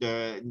also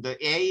the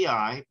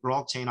AI,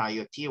 blockchain,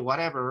 IoT,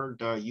 whatever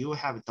you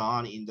have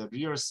done in the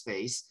real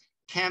space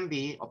can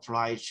be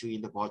applied to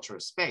in the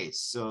virtual space.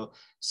 So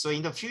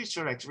in the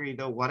future, actually,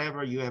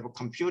 whatever you have a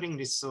computing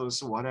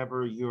resource,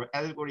 whatever your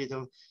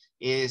algorithm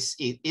exists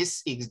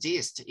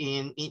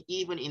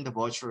even in the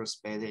virtual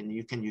space, and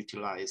you can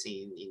utilize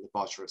in the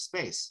virtual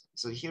space.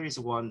 So here is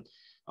one.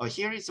 I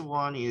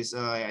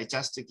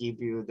just to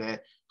give you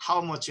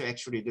how much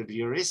actually the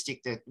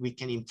realistic that we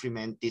can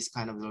implement this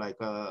kind of like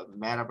a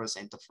metaverse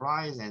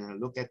enterprise, and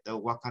look at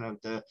what kind of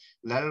the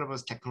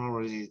relevant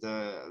technology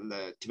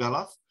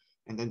develop.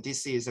 And then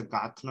this is a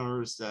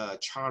Gartner's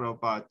chart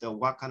about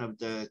what kind of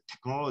the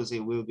technology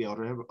will be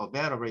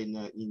available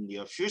in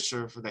the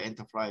future for the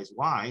enterprise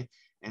wide.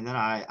 And then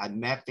I'm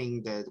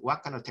mapping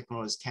what kind of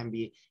technologies can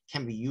be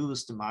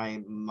used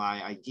my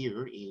idea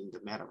in the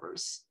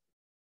metaverse.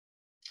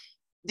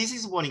 This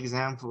is one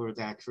example that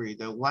actually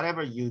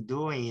whatever you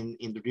do in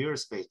the real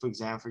space, for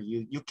example,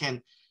 you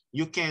can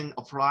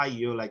apply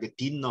your like a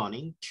deep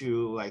learning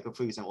to like,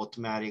 for example,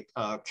 automatic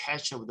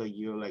catch of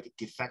your like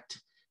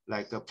defect,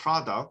 like a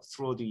product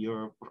through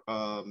your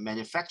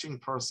manufacturing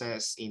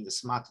process in the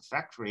smart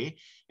factory.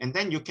 And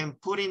then you can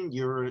put in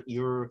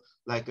your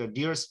like a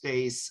real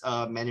space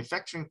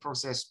manufacturing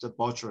process to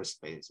virtual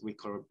space. We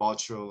call it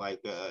virtual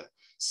like a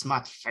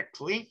smart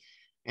factory.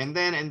 And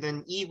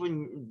then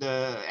even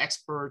the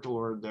expert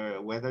or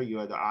whether you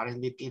are the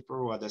R&D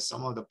people or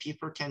some of the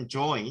people can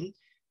join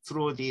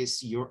through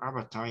this your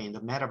avatar in the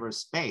metaverse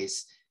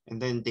space,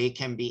 and then they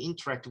can be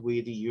interact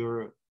with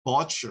your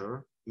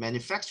virtual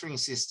manufacturing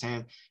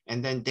system,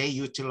 and then they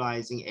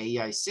utilizing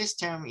AI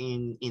system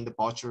in the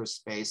virtual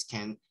space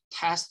can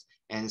test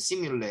and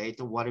simulate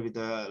what is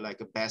the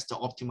like best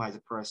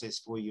optimized process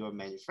for your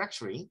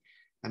manufacturing.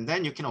 And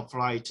then you can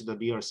apply it to the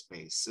real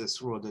space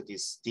through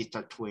this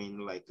digital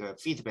twin like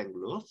feedback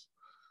loop.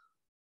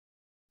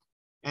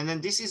 And then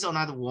this is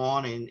another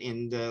one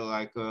in the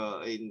like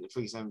for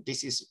example,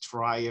 this is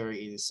trial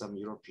in some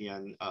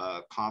European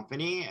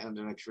company, and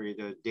then actually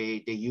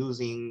they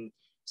using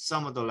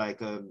some of the like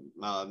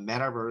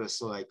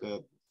metaverse like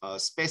a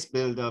space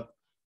build up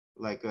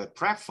like a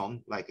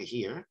platform like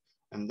here.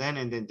 And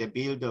then they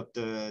build up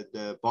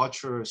the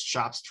virtual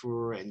shops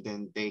tour, and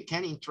then they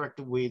can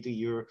interact with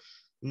your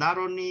not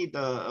only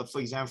for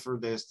example,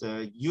 there's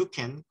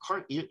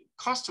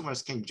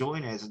customers can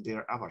join as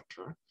their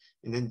avatar,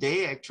 and then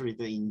they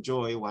actually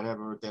enjoy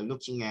whatever they're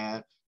looking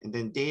at, and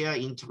then they are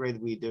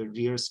integrated with the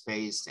real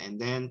space, and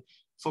then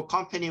for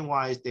company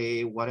wise,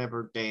 they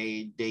whatever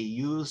they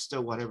use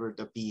the whatever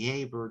the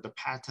behavior, the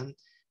pattern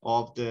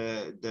of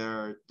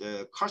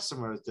the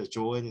customers, the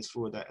join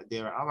through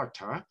their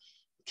avatar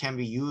can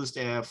be used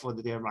for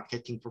their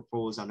marketing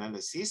purpose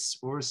analysis.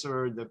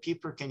 Also, the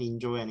people can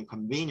enjoy any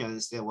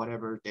convenience that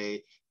whatever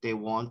they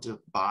want to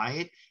buy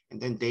it,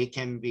 and then they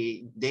can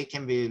be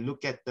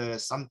look at the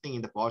something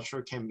in the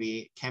voucher can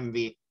be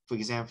for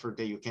example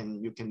that you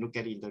can look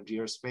at it in the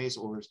real space,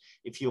 or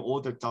if you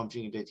order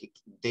something that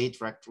they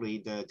directly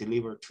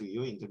deliver to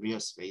you in the real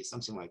space,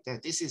 something like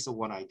that. This is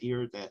one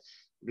idea that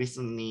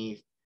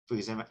recently, for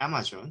example,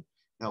 Amazon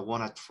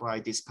want to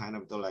try this kind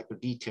of the like a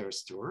retail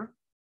store.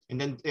 And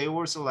then they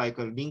also like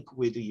a link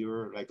with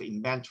your like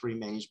inventory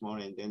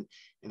management, and then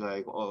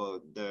like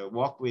the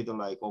work with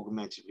like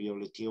augmented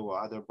reality or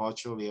other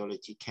virtual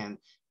reality can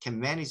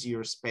manage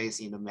your space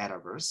in the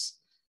metaverse.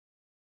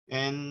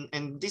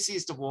 And this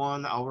is the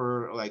one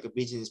our like a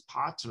business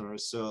partner.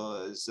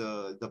 So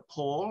the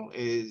Paul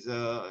is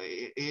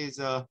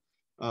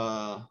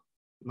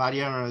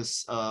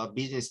Mariana's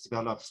business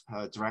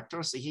development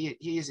director. So he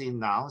is in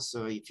now.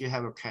 So if you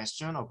have a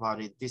question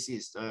about it, this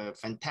is a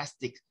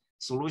fantastic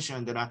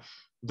solution. That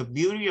the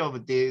beauty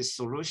of this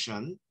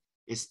solution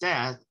is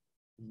that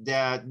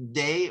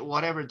they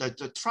whatever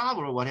the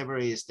travel whatever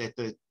is that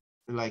the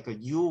like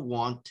you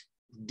want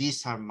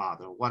this type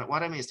model.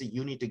 What I mean is that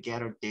you need to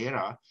gather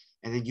data,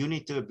 and then you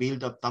need to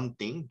build up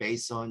something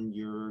based on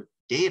your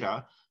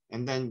data.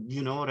 And then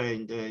in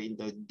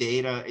the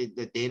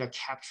data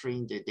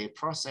capturing, the data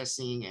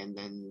processing, and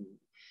then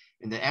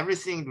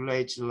everything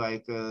related to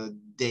like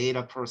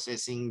data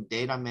processing,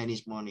 data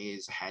management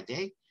is a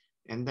headache.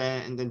 And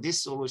then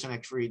this solution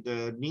actually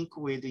the link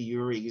with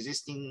your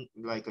existing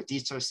like a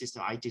digital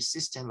system, IT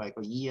system like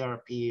a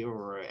ERP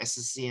or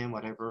SCM,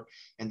 whatever,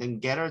 and then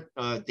gather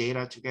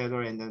data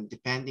together, and then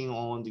depending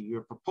on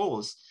your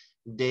proposal,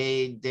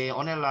 they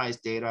analyze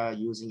data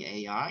using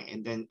AI,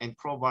 and then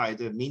provide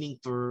a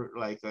meaningful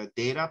like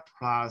data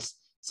plus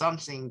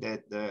something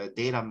that the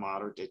data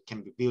model that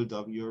can be built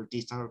up your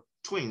digital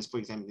twins, for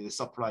example, the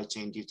supply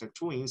chain digital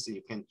twins that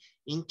you can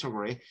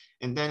integrate.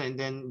 And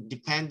then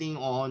depending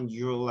on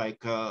your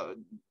like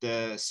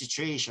the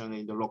situation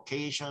in the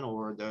location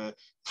or the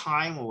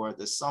time or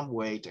the some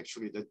way to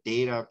actually the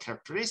data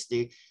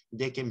characteristic,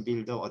 they can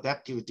build the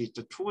adaptive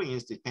digital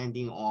twins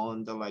depending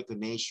on the like the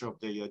nature of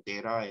your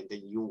data, and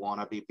then you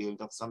want to be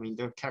build up some in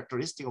the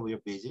characteristic of your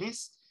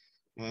business.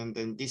 And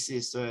then this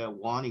is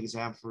one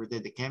example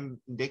that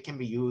they can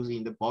be used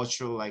in the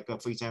virtual, like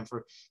for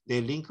example,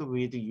 they link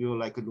with your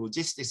like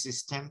logistics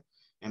system,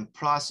 and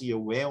plus your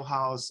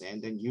warehouse,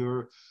 and then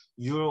your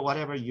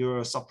whatever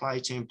your supply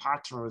chain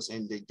partners,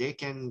 and they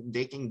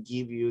can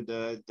give you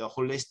the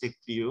holistic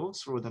view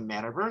through the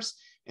metaverse,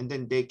 and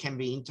then they can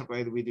be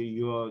integrated with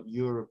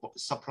your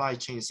supply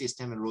chain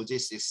system and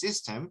logistics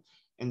system,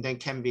 and then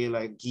can be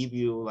like give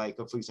you like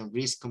for example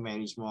risk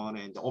management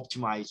and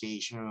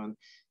optimization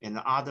and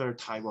other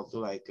type of the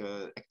like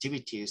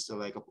activities, so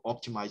like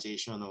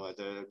optimization or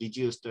the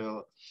reduce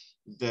the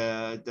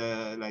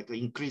like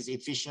increase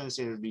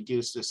efficiency,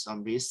 reduce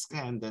some risk,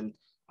 and then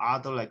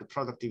other like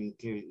productivity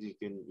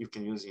you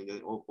can use in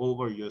the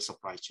over your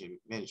supply chain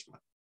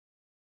management.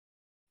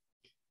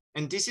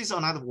 And this is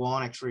another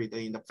one actually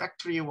in the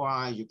factory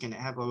wise, you can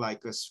have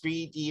like a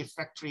 3D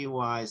factory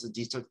wise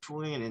digital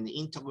twin and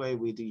integrate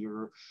with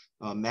your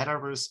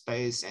metaverse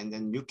space. And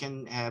then you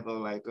can have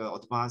like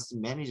advanced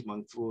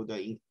management through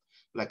the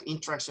like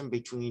interaction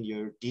between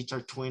your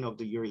digital twin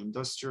of your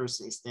industrial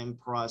system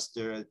plus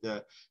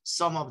the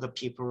some of the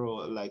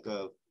people like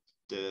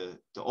to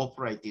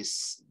operate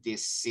this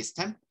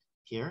system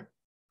here.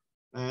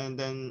 And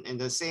then in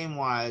the same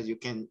way, you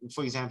can,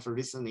 for example,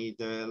 recently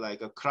the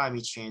like a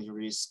climate change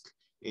risk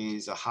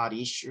is a hot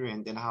issue,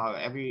 and then how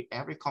every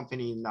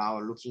company now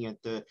looking at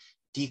the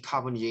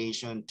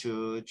decarbonization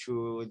to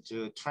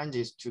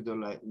transit to the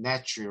like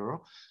net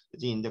zero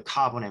in the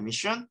carbon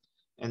emission.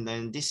 And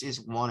then this is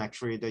one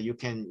actually that you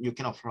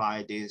can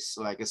apply this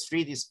like a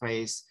 3D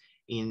space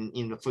in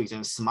the, for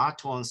example, smart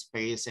home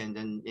space, and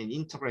then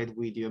integrate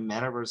with your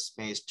metaverse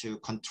space to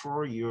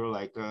control your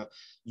like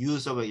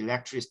use of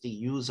electricity,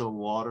 use of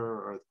water,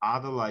 or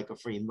other like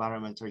for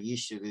environmental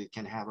issues. It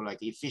can have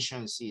like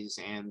efficiencies,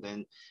 and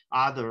then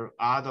other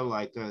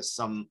like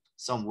some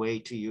way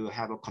to you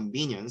have a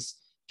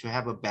convenience to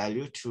have a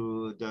value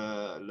to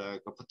the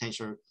like a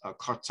potential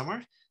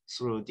customer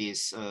through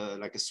this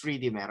like a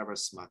 3D metaverse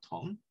smart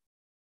home.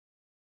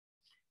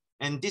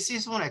 And this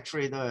is one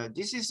actually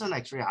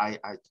I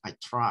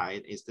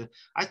tried is that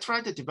I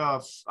tried to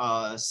develop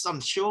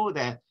some show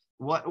that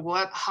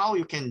how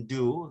you can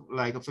do,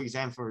 like for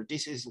example,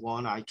 this is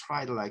one I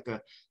tried like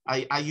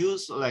I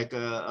use like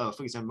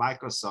for example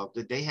Microsoft,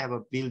 that they have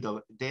a build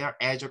of their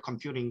Azure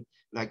computing,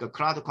 like a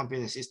cloud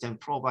computing system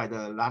provide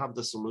a lot of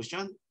the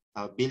solution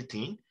built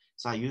in.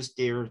 So I use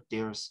their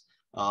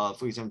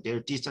for example their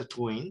digital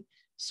twin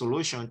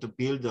solution to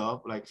build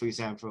up, like for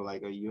example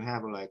like you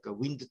have like a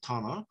wind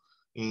tunnel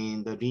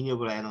in the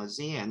renewable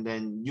energy, and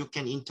then you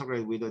can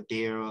integrate with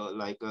their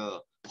like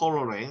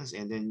PoloLens,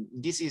 and then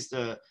this is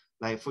the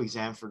like for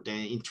example,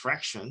 the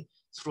interaction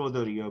through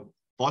the your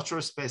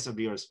virtual space or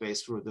real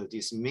space through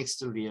this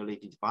mixed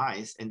reality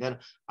device. And then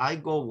I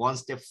go one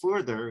step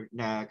further,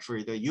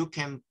 actually, that you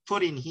can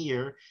put in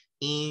here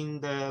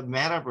in the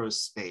metaverse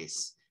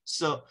space.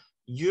 So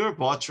your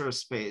virtual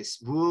space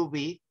will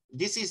be,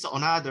 this is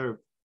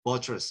another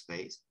virtual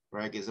space,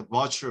 right? It's a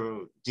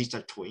virtual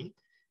digital twin.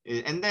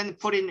 And then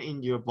put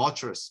in your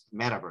virtual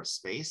metaverse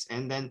space.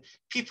 And then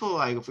people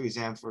like, for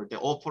example, the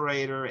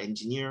operator,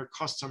 engineer,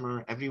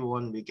 customer,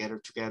 everyone will gather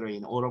together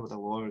in all over the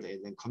world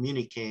and then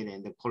communicate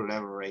and then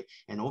collaborate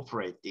and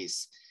operate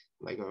this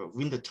like a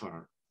window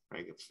turn,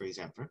 right? For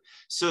example.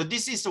 So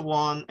this is the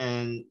one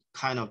and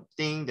kind of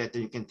thing that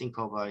you can think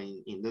of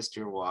in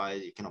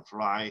industrial-wise. You can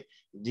apply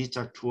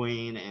digital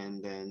twin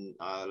and then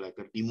like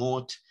a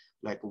remote,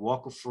 like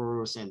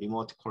workforce and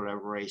remote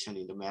collaboration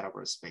in the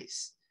metaverse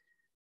space.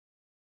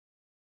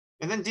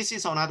 And then this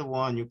is another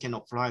one you can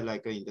apply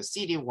like in the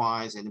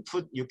city-wise and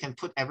you can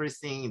put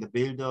everything in the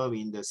build-up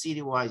in the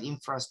city-wise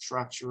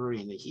infrastructure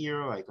in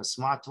here, like a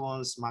smart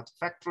one, smart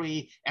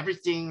factory,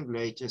 everything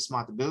related to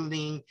smart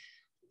building,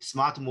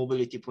 smart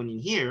mobility put in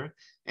here.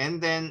 And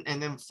then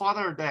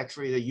further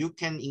actually you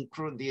can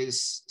include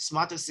this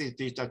smart city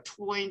digital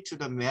twin to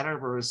the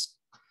metaverse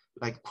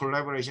like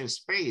collaboration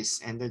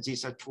space and the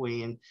digital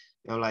twin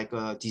like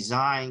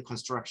design,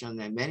 construction,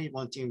 and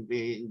management team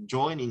be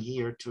joining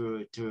here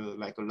to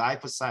like a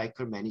life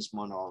cycle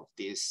management of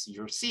this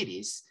your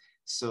cities.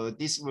 So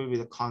this will be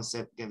the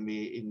concept can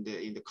be in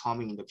the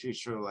coming in the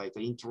future, like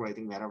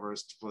integrating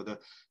metaverse for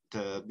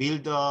the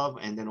build up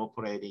and then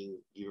operating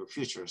your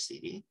future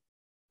city.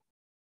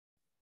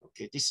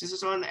 Okay, this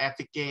is one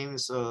Epic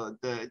Games.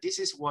 This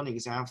is one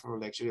example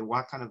actually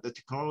what kind of the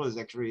technology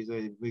actually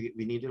we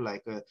need to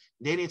like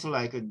they need to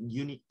like a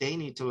unit, they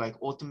need to like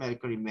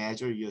automatically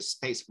measure your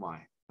space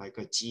wide, like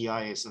a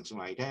GI or something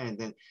like that. And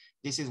then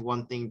this is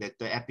one thing that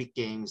the Epic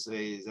Games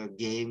is a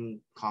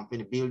game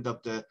company build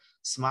up the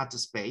smart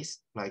space,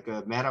 like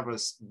a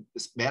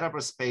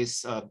metaverse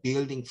space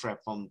building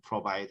platform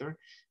provider.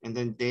 And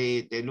then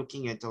they're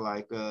looking at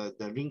like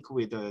the link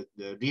with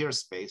the real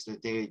space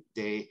that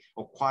they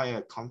acquire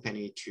a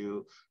company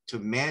to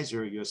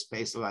measure your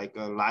space like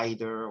a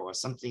LiDAR or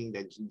something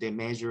that they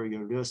measure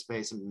your real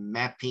space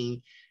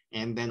mapping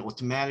and then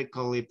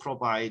automatically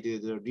provide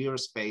the real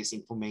space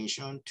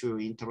information to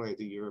integrate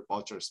your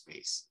virtual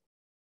space.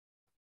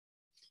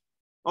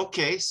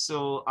 Okay,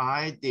 so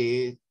I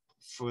did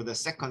for the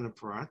second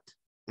part,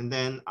 and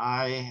then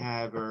I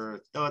have a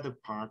third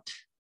part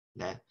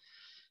that.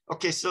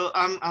 Okay, so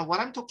what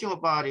I'm talking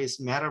about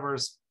is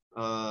Metaverse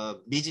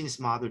business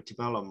model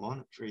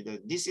development.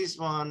 This is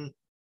one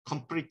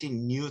completely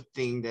new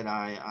thing that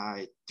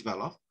I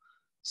developed.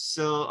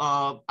 So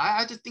I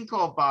had to think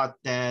about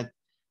that.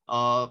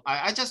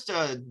 I just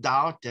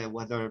doubt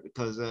whether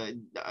because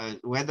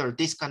whether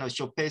this kind of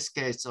showcase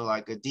case or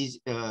like a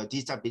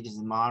digital business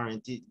model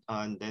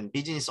and then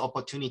business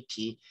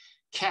opportunity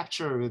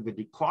capture will be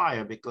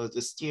required because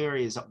the still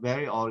is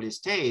very early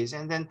stage.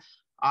 And then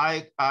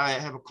I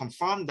have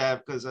confirmed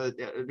that because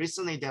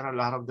recently there are a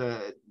lot of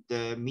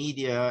the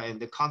media and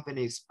the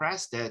company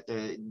expressed that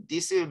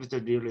this is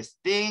the realest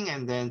thing,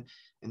 and then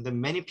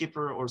many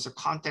people also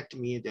contact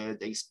me that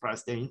they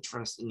express their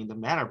interest in the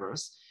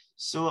metaverse.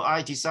 So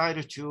I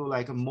decided to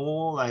like a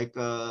more like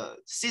a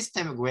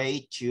systemic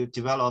way to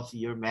develop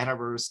your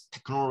metaverse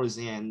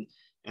technology and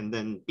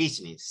then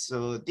business.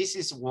 So this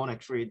is one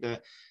actually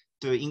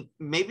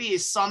maybe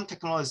some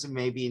technology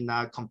maybe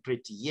not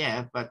complete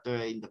yet, but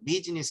in the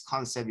business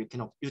concept you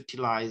can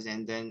utilize,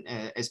 and then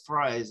as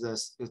far as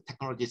the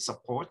technology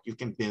support you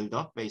can build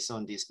up based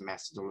on this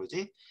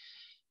methodology.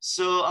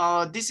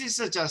 So this is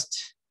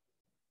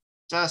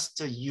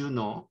just you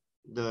know,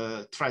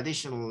 the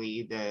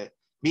traditionally the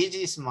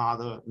business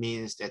model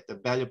means that the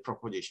value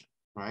proposition,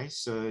 right?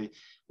 So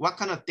what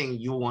kind of thing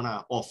you want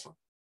to offer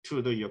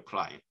to your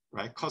client,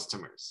 right?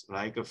 Customers,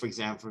 like for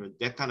example,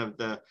 that kind of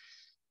the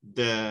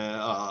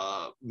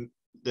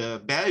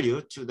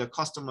value to the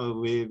customer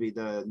will be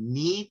the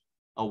need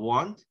or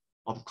want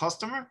of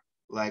customer.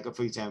 Like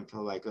for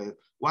example, like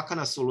what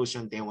kind of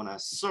solution they want to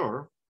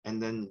serve, and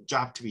then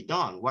job to be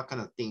done. What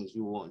kind of things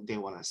they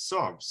want to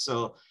solve.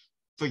 So,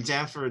 for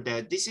example,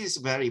 that this is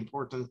very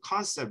important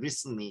concept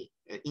recently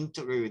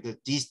integrated with the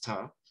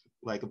digital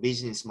like a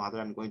business model.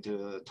 I'm going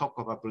to talk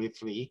about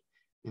briefly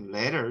in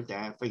later.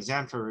 That, for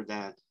example,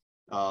 that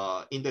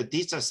in the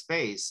digital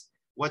space,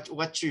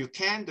 what you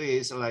can do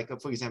is like,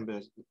 for example,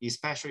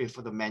 especially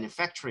for the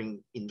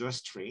manufacturing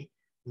industry,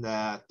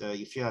 that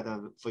if you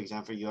are for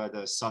example, you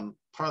are some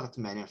product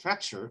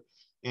manufacturer,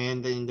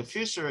 and in the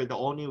future, the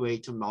only way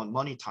to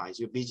monetize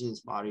your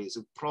business model is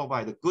to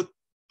provide a good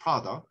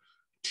product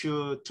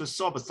to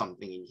solve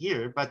something in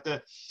here. But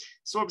the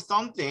solve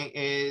something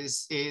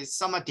is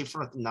somewhat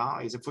different now.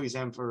 Is, for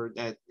example,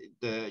 that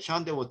the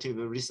Hyundai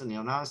Automotive recently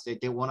announced that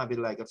they want to be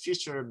like a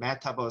future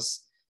metaverse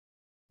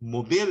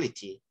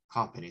mobility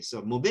company.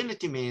 So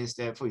mobility means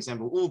that, for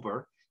example,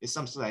 Uber is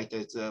something like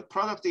that. The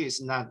product is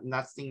not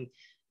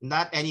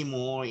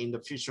anymore in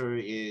the future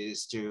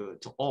is to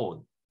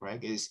own. right?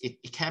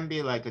 It can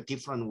be like a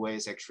different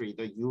ways actually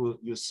that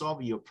you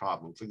solve your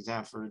problem. For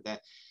example,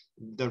 that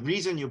the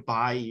reason you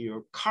buy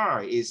your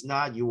car is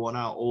not you want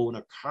to own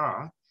a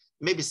car.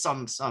 Maybe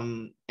some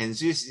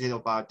enthusiasm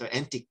about the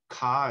antique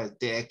car,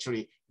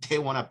 they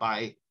want to buy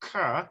a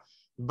car,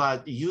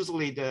 but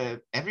usually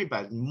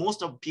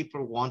most of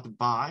people want to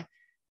buy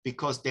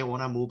because they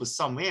want to move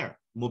somewhere.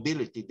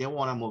 Mobility, they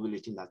want a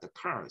mobility, not the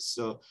car.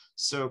 So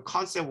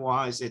concept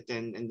wise,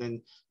 and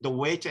then the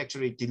way to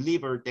actually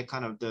deliver that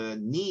kind of the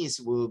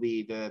needs will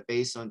be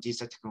based on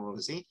digital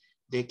technology.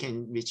 They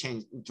can be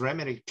changed,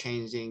 dramatic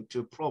changing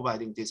to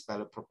providing this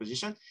value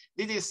proposition.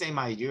 This is the same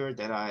idea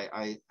that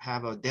I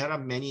have. There are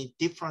many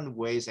different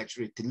ways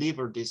actually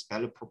deliver this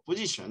value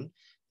proposition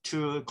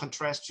to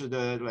contrast to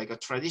the like a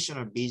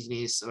traditional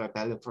business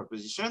value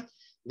proposition.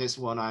 This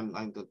one I'm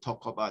going to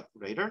talk about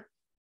later.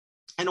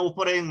 And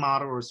operating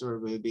model also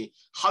will be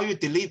how you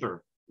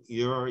deliver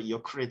your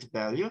creative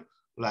value,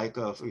 like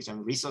for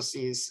example,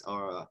 resources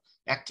or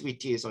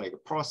activities or like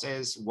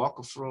process,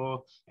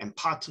 workflow, and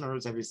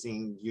partners,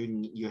 everything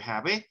you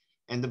have it.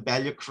 And the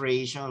value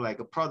creation, like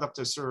a product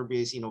or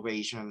service,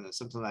 innovation,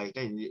 something like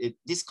that.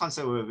 This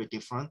concept will be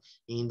different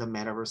in the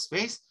metaverse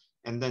space.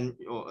 And then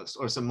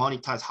also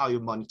monetize, how you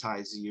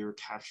monetize your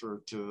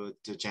capture to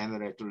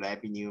generate the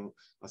revenue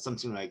or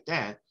something like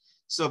that.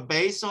 So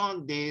based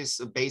on this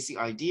basic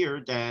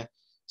idea that,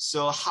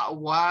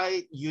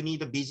 why you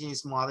need a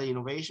business model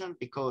innovation?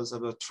 Because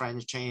of a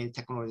trend change,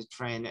 technology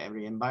trend,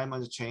 every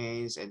environment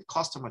change and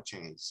customer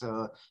change.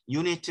 So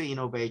you need to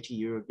innovate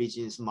your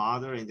business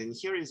model. And then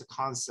here is a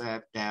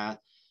concept that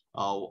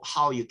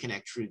how you can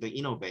actually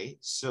innovate.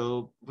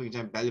 So for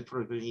example, value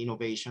proposition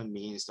innovation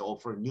means to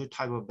offer a new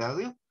type of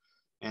value.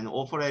 And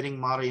operating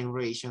model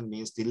innovation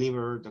means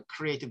deliver the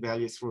creative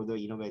value through the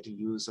innovative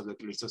use of the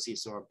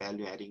resources or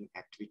value adding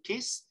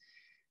activities.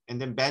 And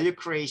then value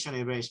creation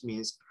innovation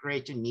means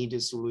creating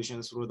needed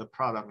solutions through the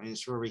product and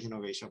service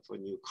innovation for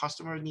new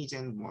customer needs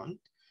and want.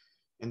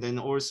 And then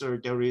also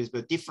there is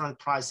the different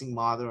pricing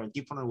model and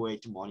different way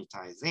to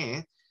monetize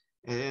it.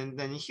 And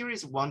then here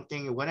is one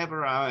thing,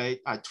 whenever I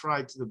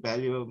try to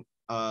value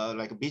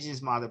like a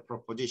business model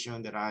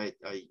proposition that I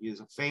use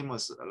a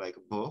famous like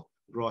book,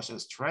 Russian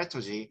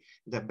strategy,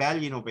 the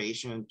value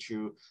innovation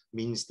to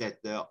means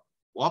that the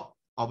up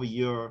of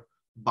your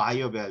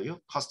buyer value,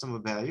 customer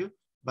value,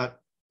 but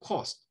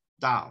cost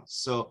down.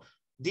 So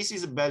this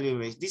is a value.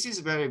 This is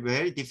very,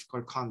 very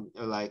difficult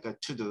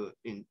to do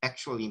in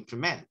actually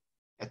implement.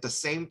 At the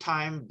same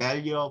time,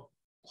 value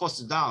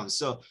cost down.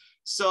 So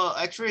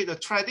actually the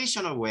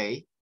traditional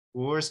way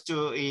was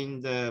to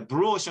in the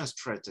blue ocean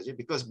strategy,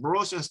 because blue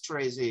ocean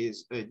strategy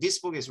is this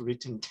book is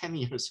written 10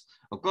 years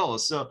ago.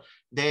 So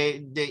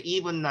they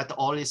even not the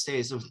early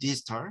stage of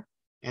digital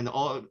and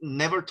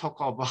never talk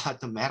about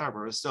the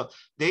metaverse. So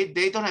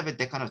they don't have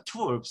that kind of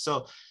tool.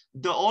 So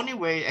the only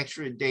way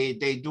actually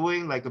they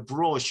doing like a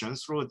blue ocean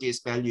through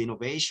this value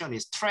innovation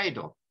is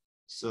trade-off.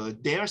 So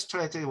their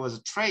strategy was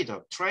a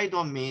trade-off.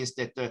 Trade-off means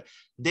that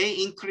they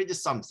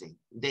increase something.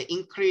 They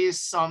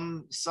increase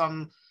some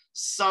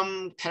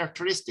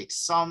characteristics,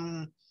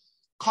 some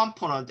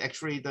component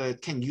actually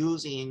that can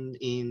use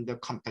in the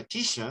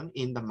competition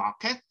in the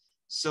market.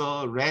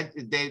 So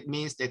that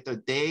means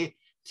that they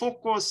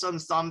focus on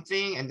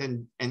something and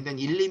then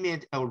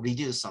eliminate or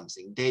reduce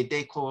something.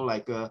 They call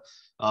like a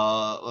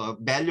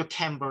value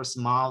canvas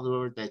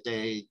model that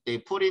they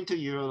put into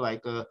your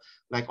like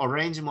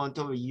arrangement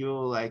of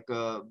your like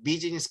a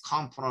business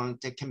component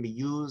that can be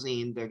used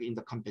in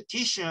the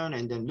competition,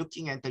 and then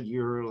looking at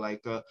your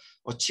like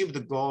achieve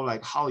the goal,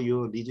 like how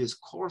you reduce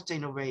cost,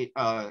 innovate,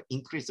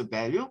 increase the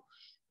value.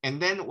 And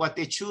then what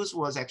they choose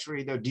was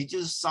actually to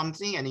reduce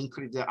something and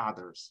increase the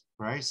others,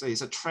 right? So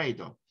it's a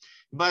trade-off.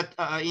 But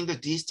in the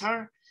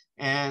digital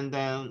and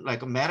then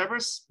like a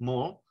metaverse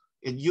more,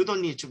 you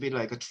don't need to be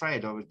like a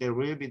trade-off. There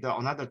will be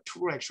another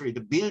tool actually to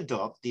build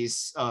up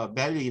this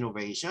value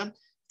innovation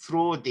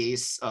through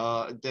this,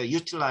 the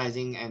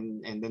utilizing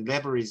and then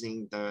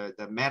leveraging the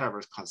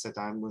metaverse concept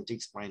I'm going to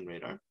explain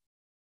later.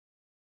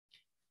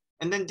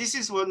 And then this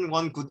is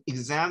one good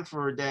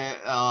example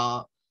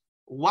that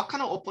what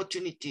kind of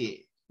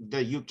opportunity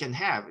that you can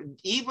have.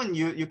 Even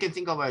you can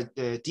think about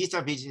the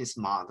digital business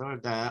model.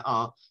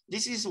 That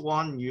this is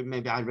one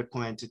maybe I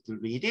recommend to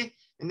read it.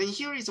 And then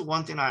here is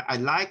one thing I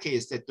like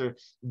is that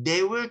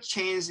they will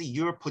change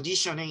your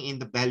positioning in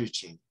the value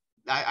chain.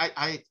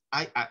 I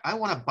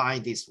want to buy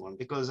this one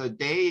because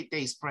they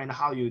explain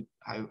how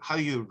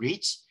you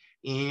reach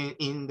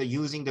in the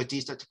using the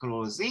digital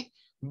technology.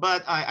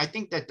 But I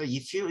think that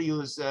if you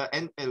use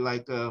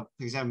like for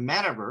example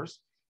metaverse,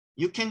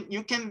 you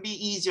can be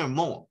easier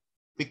more.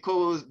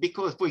 Because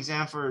for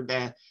example,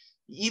 that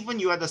even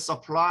you are the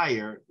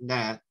supplier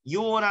that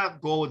you wanna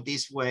go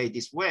this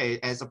way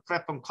as a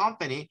platform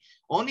company,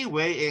 only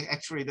way is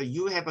actually that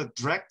you have a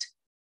direct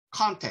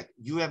contact,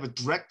 you have a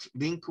direct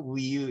link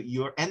with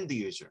your end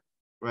user,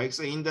 right?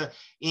 So in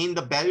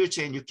the value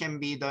chain, you can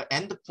be the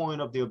end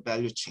point of your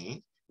value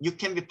chain. You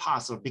can be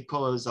possible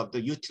because of the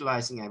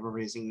utilizing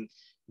everything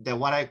that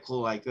what I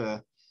call like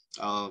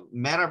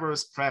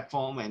Metaverse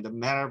platform and the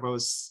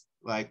Metaverse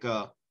like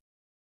the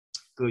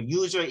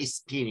user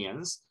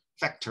experience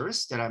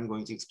factors that I'm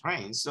going to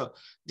explain. So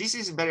this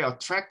is very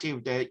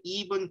attractive that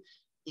even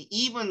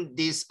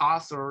this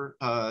author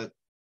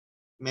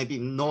maybe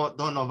don't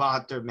know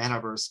about the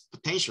Metaverse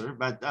potential,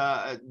 but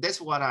that's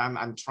what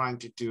I'm trying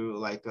to do,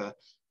 like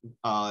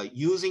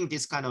using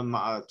this kind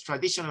of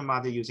traditional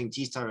model using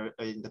digital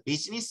in the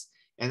business,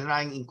 and then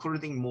I'm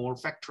including more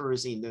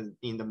factors in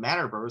the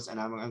metaverse, and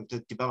I'm going to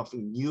develop a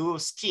new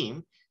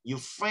scheme, new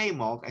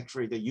framework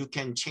actually that you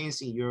can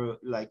change in your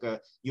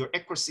your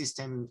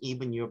ecosystem,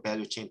 even your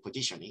value chain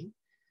positioning.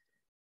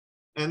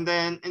 And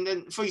then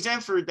for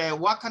example, that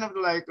what kind of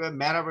like a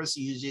metaverse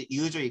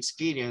user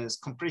experience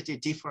completely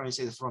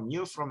differentiates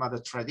from other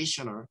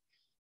traditional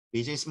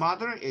business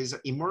model is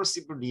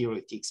immersive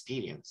reality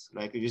experience,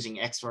 like using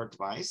XR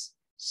device.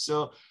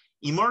 So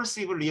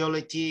immersive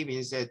reality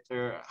means that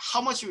how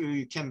much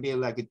you can be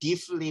like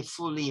deeply,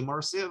 fully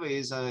immersive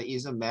is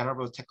a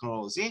metaverse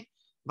technology.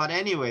 But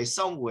anyway,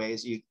 some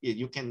ways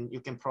you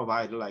can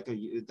provide like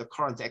the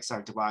current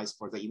XR device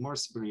for the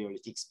immersive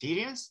reality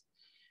experience,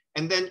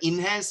 and then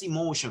enhance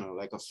emotional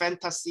like a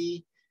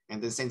fantasy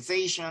and the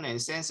sensation and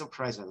sense of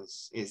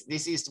presence.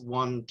 This is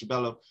one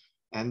developed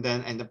and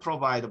then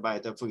provided by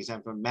the, for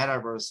example,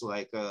 metaverse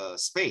like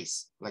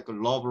space, like a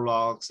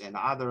Roblox and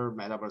other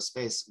metaverse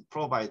space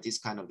provide this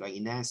kind of like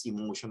enhanced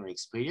emotional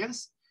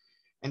experience.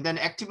 And then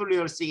active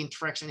realistic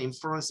interaction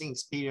influencing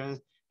experience.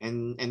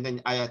 And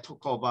then I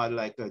talk about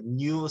like a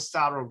new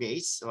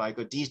surrogates, like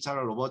a digital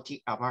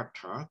robotic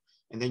avatar.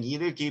 And then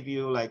either give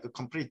you like a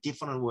complete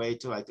different way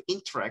to like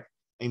interact,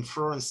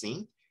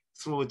 influencing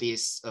through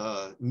this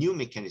new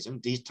mechanism,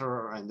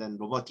 digital and then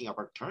robotic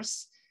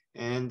avatars.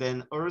 And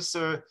then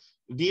also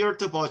real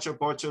to virtual,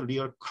 virtual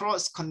real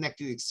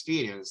cross-connected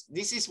experience.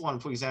 This is one,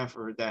 for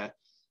example, that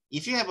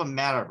if you have a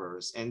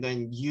metaverse and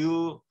then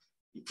you,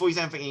 for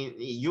example,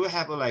 you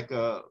have like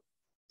a,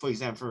 for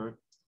example,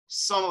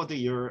 some of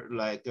your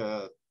like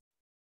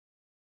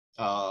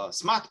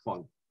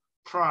smartphone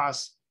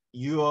plus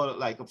your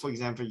like, for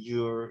example,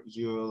 your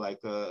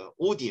like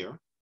audio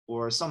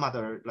or some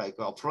other like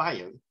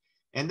appliance.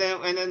 And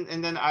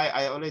then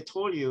I already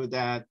told you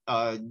that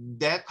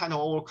that kind of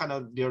all kind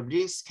of their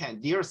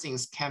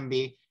things can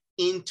be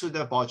into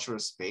the virtual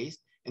space,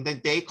 and then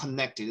they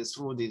connected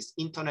through this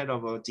internet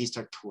of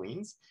digital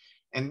twins.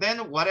 And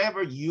then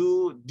whatever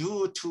you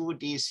do to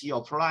this your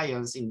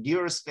appliance in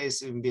real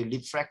space will be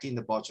reflected in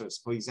the virtual.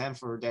 For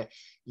example, that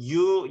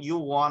you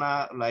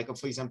wanna like,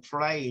 for example,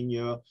 play in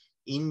your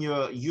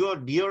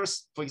real,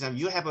 for example,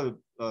 you have a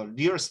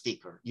real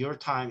speaker, your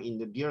time in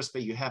the real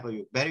space, you have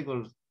a very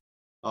good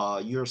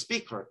your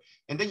speaker,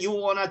 and then you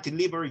want to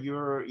deliver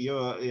your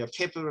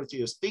capability,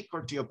 your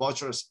speaker to your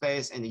virtual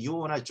space, and you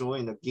want to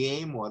join the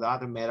game or the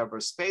other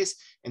metaverse space,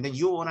 and then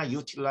you want to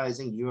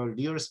utilizing your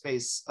real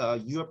space,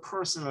 your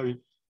personal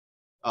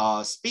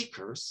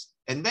speakers,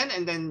 and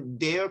then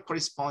their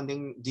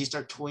corresponding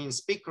digital twin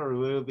speaker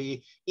will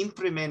be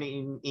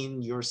implemented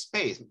in your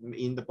space,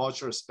 in the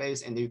virtual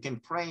space, and you can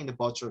play in the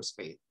virtual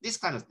space, this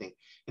kind of thing.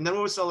 And then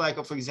also like,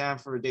 for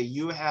example, that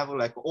you have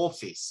like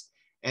office,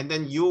 and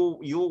then you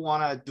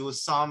want to do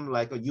some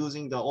like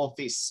using the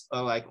office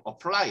like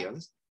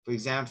appliance, for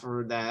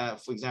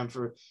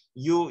example,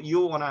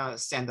 you want to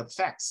send a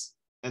fax,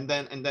 and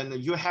then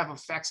you have a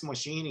fax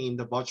machine in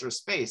the virtual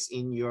space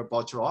in your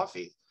virtual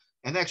office,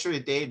 and actually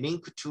they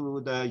link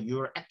to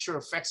your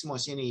actual fax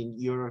machine in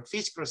your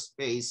physical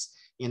space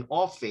in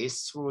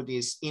office through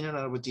this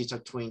internet of digital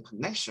twin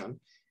connection.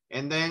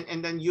 And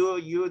then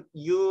you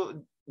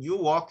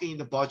walk in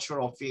the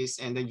virtual office,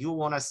 and then you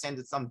want to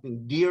send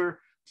something dear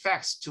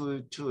fax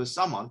to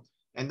someone,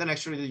 and then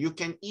actually you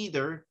can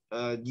either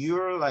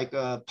your like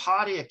a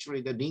party actually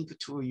the link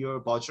to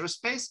your virtual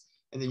space,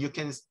 and then you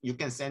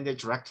can send it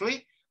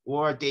directly,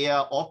 or they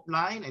are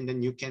offline, and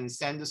then you can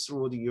send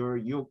through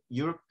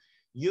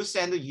you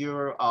send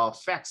your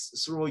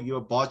fax through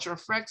your virtual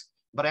fax,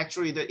 but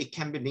actually it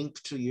can be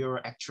linked to your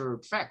actual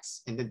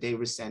fax, and then they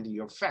will send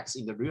your fax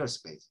in the real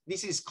space.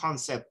 This is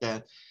concept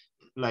that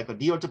like a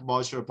real to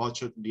virtual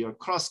real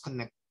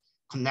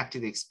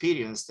connected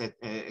experience that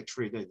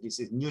actually this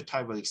is new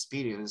type of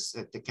experience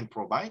that they can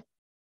provide.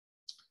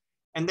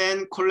 And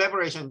then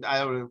collaboration,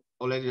 I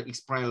already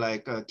explained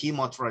like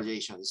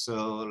demotorization.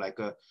 So like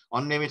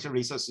unlimited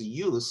resource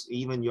use,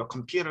 even your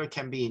computer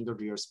can be in the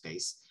real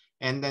space.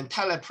 And then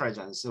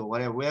telepresence, so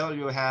where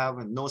you have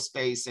no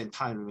space and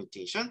time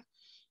limitation.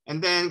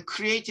 And then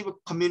creative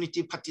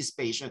community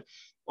participation.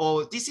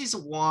 Oh, this is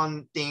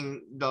one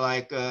thing that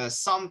like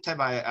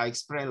sometime I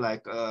explained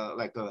like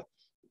a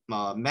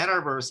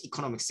metaverse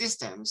economic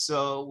system.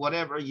 So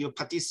whatever you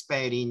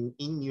participate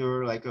in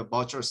your like a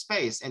virtual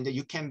space, and then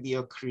you can be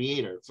a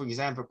creator. For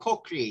example,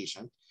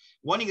 co-creation.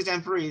 One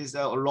example is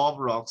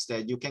Roblox,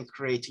 that you can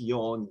create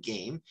your own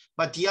game.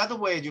 But the other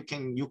way you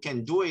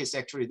can do is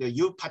actually that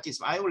you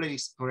participate. I already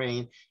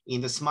explained in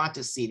the smart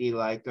city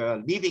like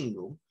living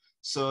room.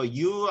 So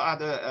you are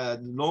the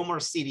normal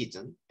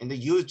citizen, and then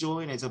you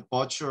join as a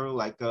virtual,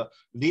 like a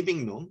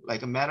living room,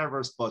 like a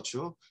metaverse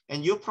virtual,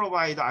 and you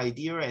provide the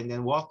idea and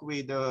then work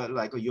with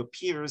like your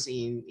peers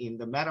in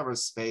the metaverse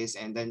space,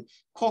 and then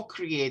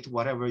co-create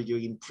whatever your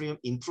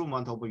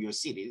improvement over your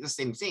city. It's the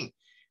same thing.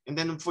 And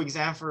then, for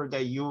example,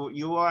 that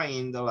you are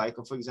in the, like,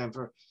 for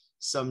example,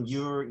 some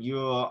your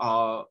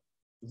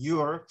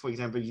for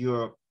example,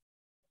 your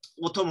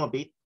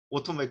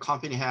automobile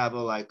company have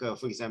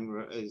for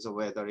example, is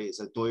whether it's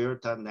a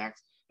Toyota,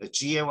 Next, a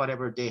GM,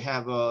 whatever, they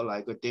have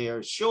like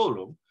their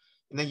showroom,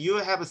 and then you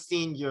have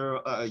seen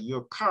your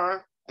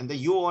car, and then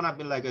you want to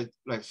be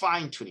like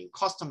fine tuning,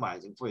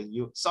 customizing for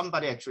you.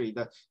 Somebody actually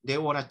they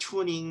want to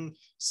tuning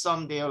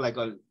some there, like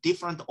a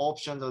different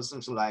options or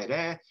something like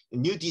that, a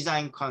new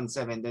design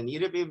concept, and then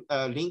it'll be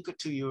linked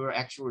to your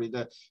actually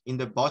in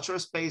the virtual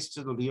space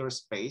to the real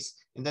space,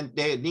 and then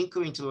they link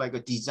into like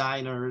a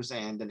designers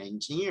and then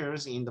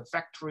engineers in the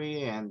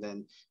factory, and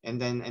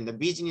the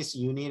business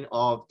unit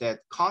of that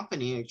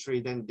company. Actually,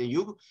 then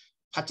you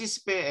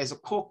participate as a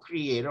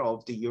co-creator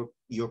of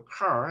your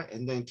car,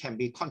 and then can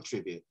be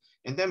contribute.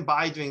 And then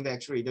by doing that,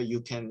 actually, that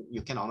you can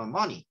earn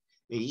money,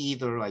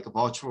 either like a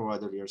virtual or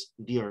the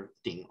real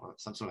thing or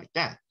something like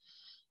that.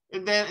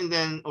 And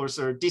then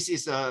also this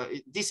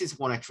is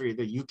one actually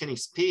that you can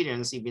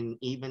experience,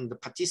 even the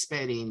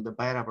participating in the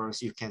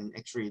metaverse. You can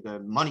actually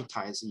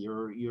monetize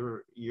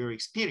your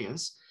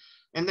experience.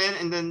 And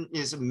then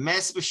is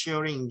massive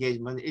sharing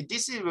engagement.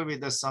 This is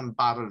with some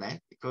bottleneck,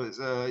 because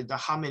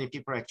how many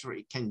people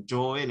actually can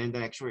join, and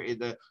then actually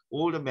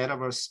all the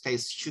metaverse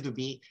space should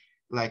be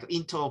like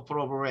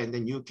interoperable, and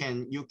then you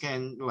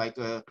can like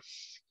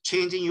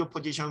changing your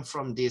position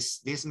from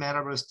this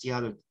metaverse to the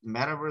other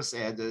metaverse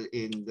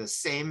in the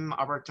same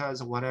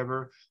avatars or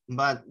whatever.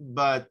 But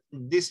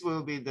this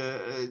will be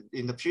the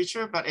in the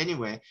future. But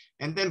anyway,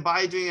 and then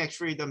by doing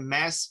actually the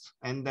mass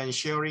and then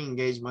sharing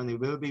engagement, it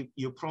will be,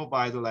 you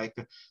provide like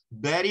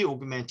very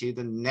augmented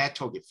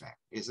network effect.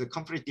 It's a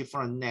completely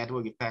different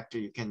network effect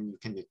you can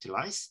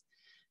utilize.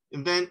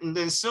 And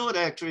then so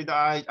that actually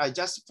I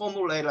just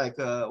formulate like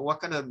what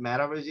kind of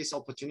metaverse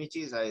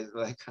opportunities I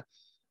like.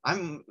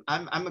 I'm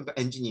an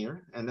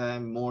engineer, and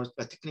I'm more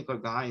a technical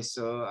guy,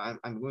 so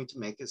I'm going to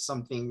make it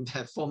something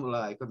that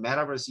formula like a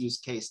metaverse use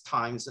case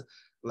times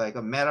like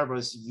a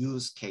metaverse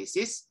use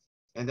cases,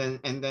 and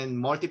then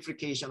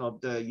multiplication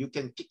of the, you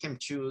can pick and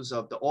choose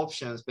of the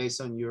options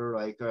based on your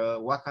like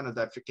what kind of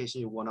the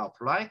application you want to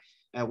apply,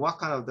 and what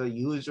kind of the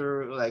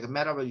user, like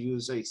metaverse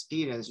user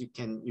experience you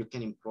can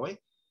employ.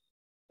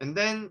 And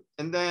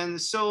then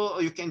so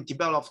you can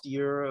develop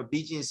your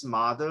business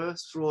model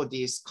through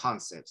this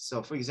concept.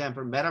 So for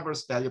example,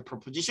 metaverse value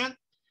proposition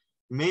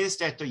means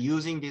that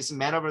using this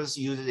metaverse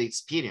user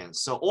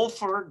experience. So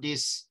offer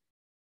this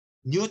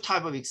new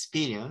type of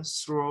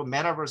experience through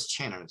metaverse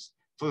channels.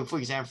 For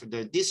example,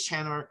 this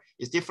channel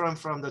is different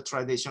from the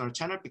traditional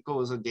channel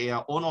because they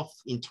are on-off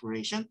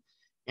integration,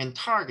 and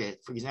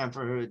target, for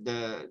example,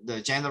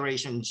 the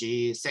generation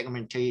G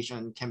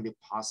segmentation can be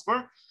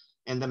possible.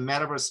 And the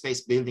metaverse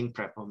space building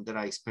platform that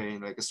I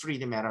explained, like a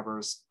 3D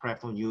metaverse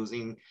platform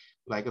using,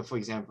 like for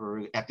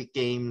example, Epic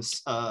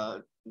Games,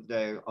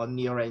 the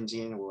Unreal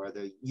Engine or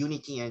the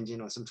Unity engine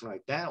or something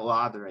like that, or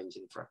other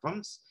engine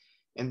platforms.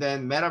 And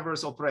then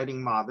metaverse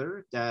operating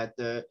model, that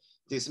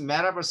this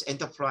metaverse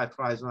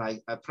enterprise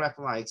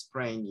platform I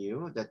explained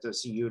you, that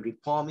so you're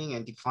reforming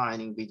and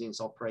defining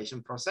business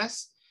operation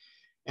process.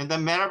 And the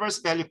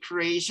metaverse value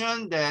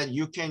creation, that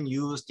you can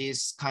use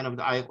this kind of,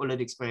 I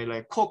already explained,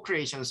 like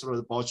co-creation through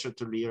the virtual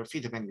to real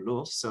feedback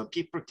loop. So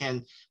people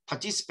can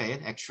participate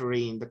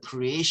actually in the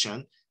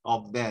creation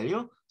of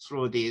value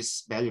through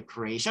this value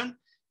creation.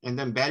 And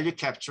then value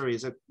capture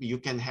is you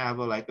can have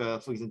like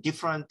for example,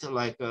 different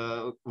like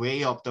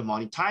way of the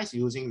monetize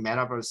using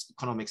metaverse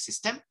economic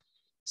system.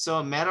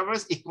 So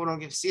metaverse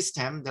economic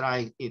system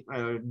that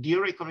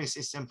real economic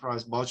system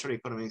plus virtual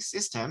economic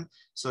system.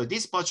 So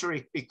this virtual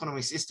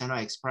economic system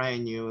I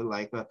explain you,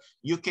 like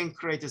you can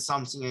create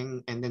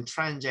something and then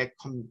transact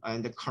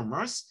in the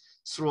commerce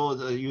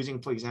through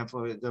using, for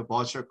example, the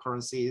virtual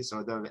currencies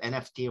or the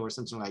NFT or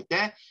something like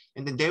that.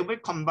 And then they will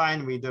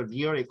combine with the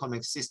real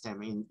economic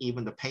system in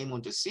even the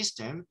payment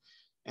system.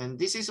 And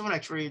this is what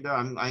actually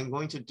I'm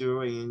going to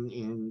do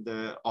in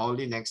the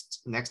early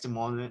next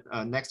month.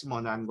 Next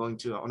month, I'm going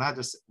to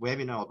another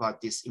webinar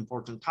about this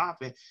important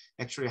topic.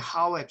 Actually,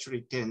 how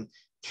actually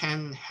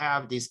can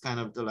have this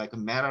kind of like a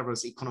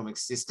metaverse economic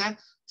system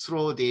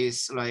through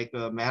this like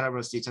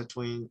metaverse digital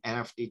twin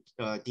NFT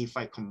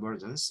DeFi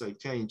convergence. So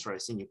if you're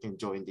interested, you can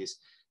join this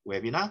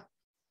webinar.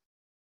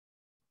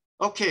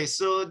 Okay,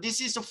 so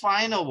this is the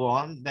final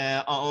one.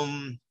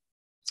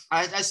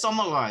 I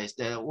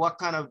summarized what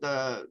kind of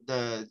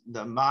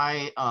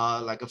my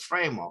like a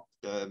framework,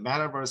 the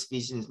metaverse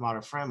business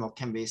model framework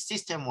can be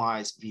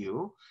system-wise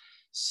view.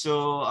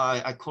 So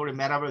I call it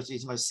metaverse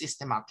business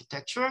system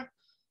architecture.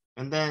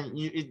 And then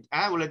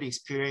I already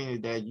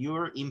experienced that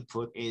your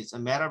input is a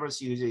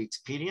metaverse user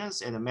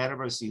experience and a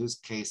metaverse use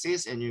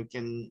cases, and you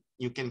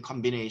can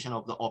combination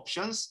of the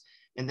options.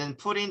 and then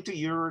put into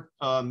your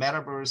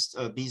Metaverse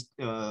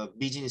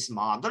business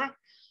model.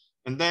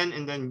 And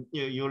then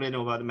you already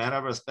know about the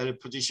Metaverse value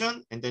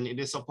proposition, and then it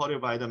is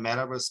supported by the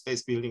Metaverse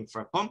space building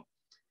platform,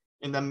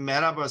 and the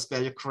Metaverse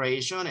value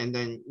creation, and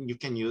then you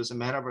can use a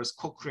Metaverse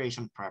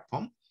co-creation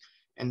platform,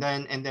 and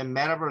then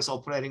Metaverse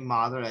operating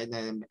model and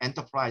then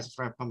enterprise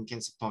platform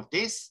can support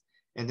this.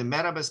 And the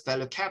Metaverse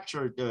value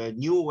capture the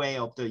new way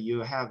of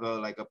you have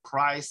like a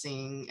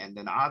pricing and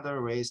then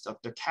other ways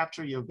of to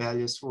capture your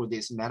values through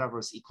this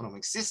Metaverse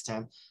economic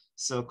system.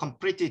 So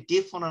completely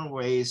different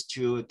ways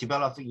to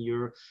developing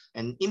your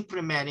and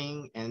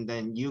implementing, and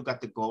then you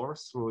got the goal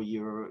through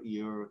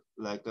your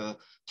like a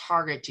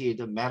targeted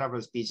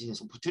Metaverse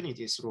business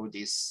opportunities through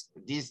this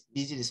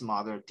business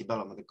model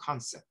development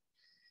concept.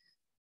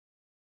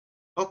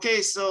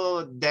 Okay,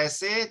 so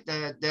that's it.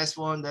 That's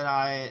one that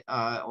I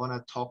want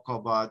to talk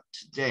about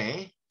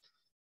today.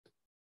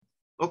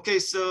 Okay,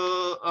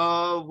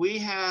 so we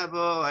have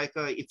like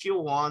if you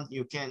want,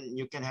 you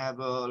can have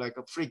like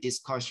a free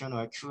discussion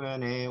or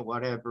Q&A,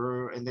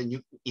 whatever, and then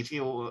if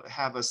you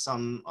have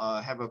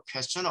have a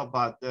question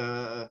about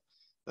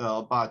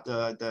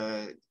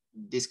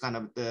this kind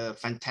of the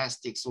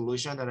fantastic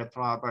solution that I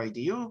provide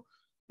you,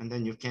 and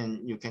then you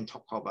can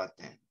talk about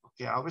that.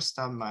 Okay, I will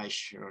start my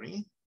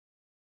sharing.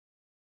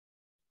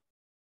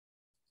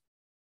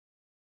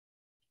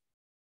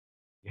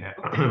 Yeah,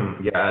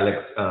 yeah, Alex,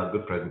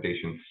 good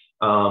presentation.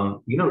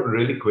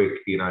 Really quick,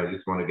 I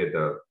just want to get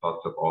the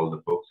thoughts of all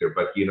the folks here,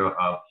 but,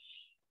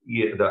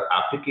 yeah, the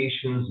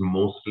applications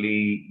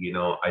mostly,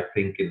 I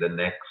think in the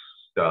next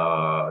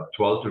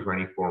 12 to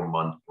 24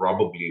 months,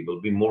 probably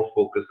will be more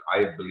focused,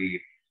 I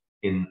believe,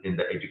 in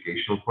the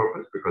educational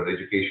purpose, because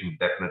education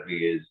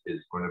definitely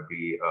is going to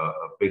be a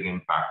big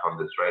impact on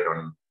this, right?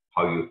 On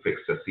how you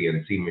fix a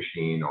CNC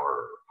machine,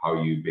 or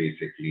how you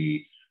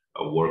basically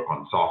work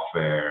on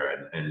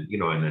software, and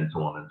then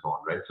so on and so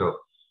on, right? So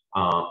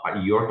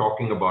you're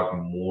talking about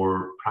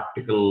more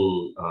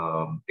practical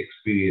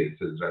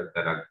experiences, right,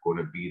 that are going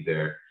to be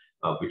there,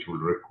 which will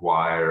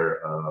require,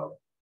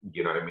 if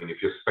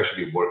you're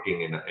especially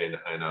working in a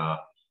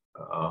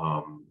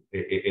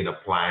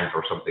plant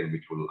or something,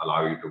 which will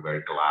allow you to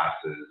wear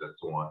glasses and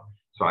so on.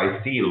 So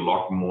I see a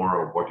lot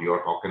more of what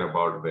you're talking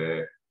about,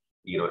 where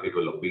it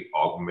will be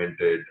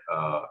augmented.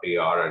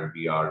 AR and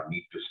VR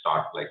need to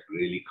start like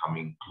really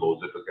coming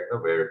closer together,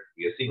 where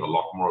we are seeing a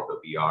lot more of the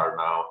VR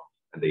now,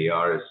 and the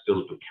AR is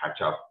still to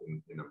catch up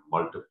in a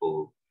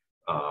multiple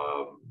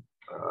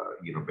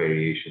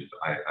variations,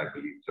 I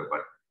believe so.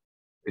 But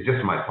it's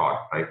just my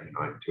thought, right,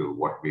 into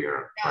what we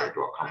are trying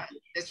to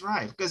accomplish. That's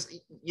right, because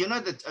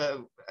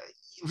that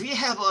we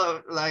have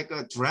like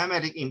a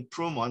dramatic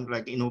improvement,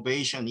 like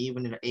innovation,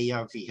 even in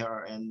AR,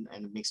 VR, and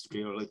mixed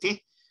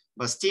reality.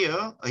 But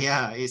still,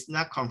 yeah, it's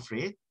not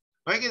complete,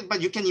 right?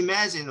 But you can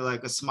imagine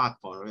like a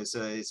smartphone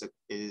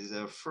is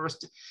a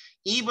first,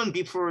 even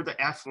before the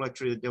Apple,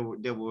 actually,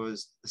 there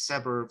was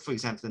several, for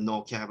example, the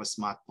Nokia have a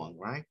smartphone,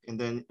 right? And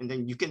then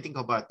you can think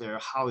about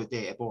how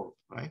they evolved,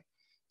 right?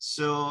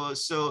 So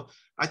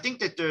I think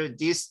that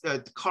this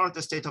current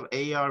state of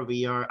AR,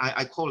 VR,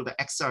 I call it the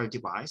XR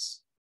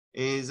device,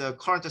 is a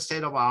current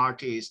state of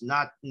art is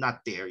not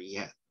there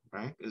yet,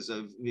 right? Because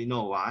we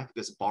know why,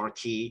 because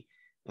bulky.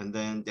 And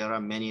then there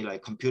are many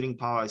like computing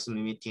power is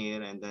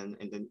limited, and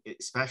then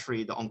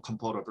especially the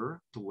uncomfortable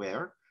to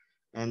wear,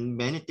 and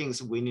many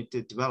things we need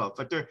to develop.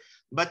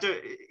 But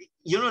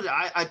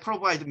I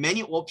provide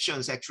many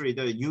options actually.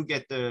 You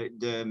get the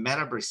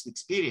Metaverse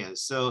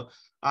experience. So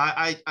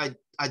I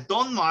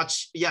don't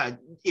much. Yeah,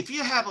 if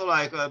you have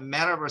like a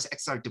Metaverse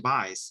XR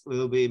device, it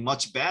will be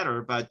much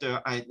better. But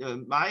I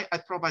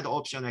provide the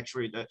option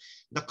actually.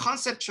 The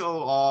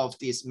conceptual of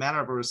this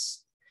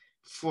Metaverse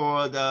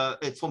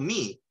for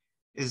me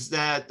is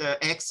that the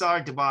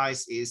XR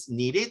device is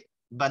needed,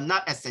 but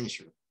not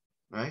essential,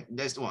 right?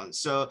 That's one.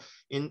 So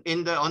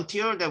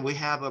until that we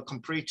have a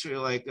completely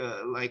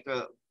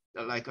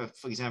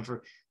for example,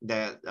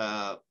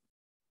 that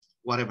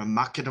whatever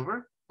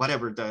marketable,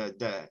 whatever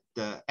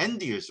the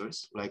end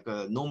users, like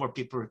normal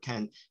people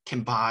can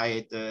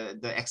buy the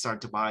XR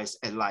device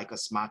at like a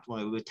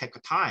smartphone. It will take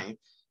a time.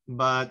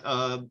 But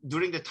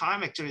during the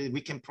time, actually,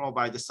 we can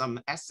provide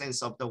some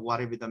essence of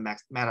whatever the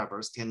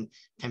Metaverse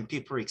can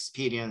people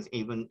experience,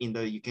 even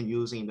you can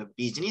use in the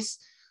business,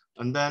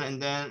 and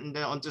then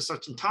until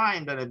certain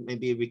time that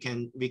maybe we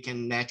can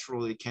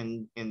naturally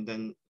and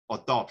then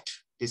adopt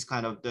this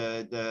kind of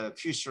the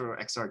future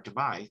XR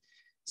device.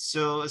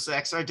 So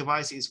XR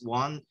device is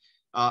one.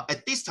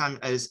 At this time,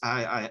 as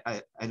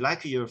I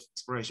like your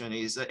expression,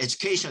 is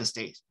education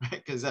stage,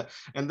 right? Because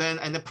and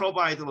then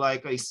provide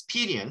like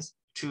experience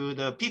to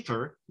the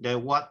people that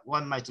what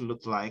might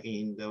look like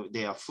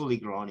they are fully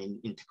grown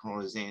in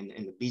technology and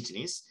in the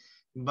business.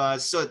 But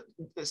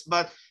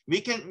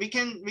we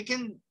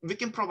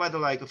can provide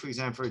like, for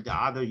example, the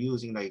other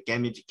using like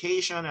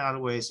gamification and other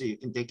ways, so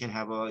they can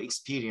have a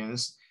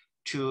experience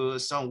to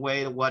some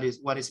way what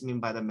is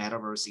meant by the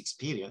Metaverse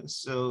experience.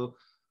 So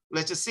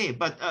let's just see.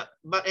 But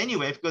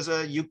anyway, because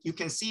you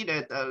can see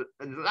that a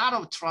lot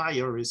of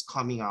trial is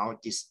coming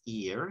out this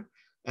year.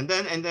 And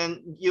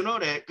then you know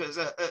that because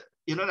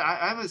you know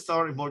I haven't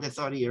started more than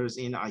 30 years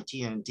in IT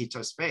and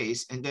digital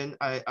space, and then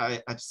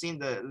I've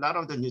seen a lot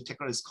of the new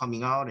technologies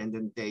coming out, and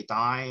then they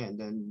die, and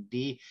then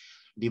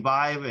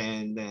revive,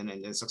 and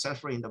then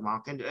successful in the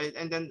market,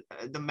 and then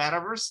the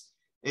metaverse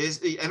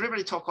is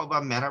everybody talk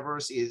about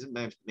metaverse is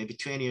maybe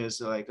 20 years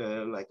like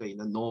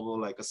in a novel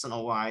like a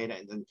Snow White,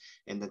 and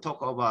then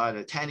talk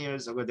about 10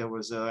 years ago there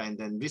was and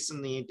then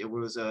recently there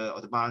was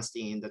advanced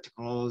in the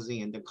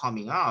technology and then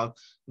coming out.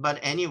 But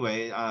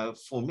anyway,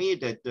 for me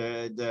that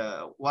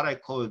the what I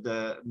call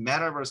the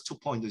metaverse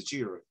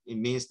 2.0, it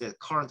means the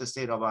current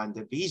state of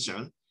the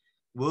vision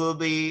will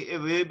be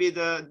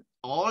the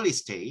early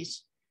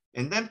stage,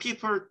 and then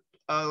people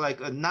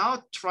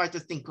now try to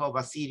think of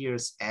a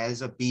serious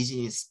as a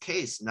business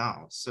case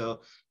now. So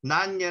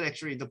not yet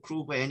actually to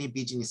prove any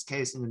business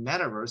case in the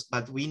metaverse,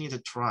 but we need to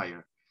try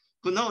it.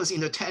 Who knows? In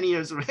the 10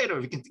 years later,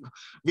 we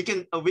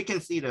can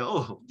see that,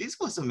 oh, this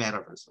was a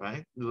metaverse,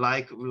 right?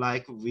 Like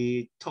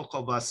we talk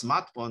about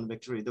smartphone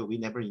actually that we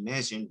never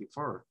imagined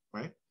before,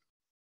 right?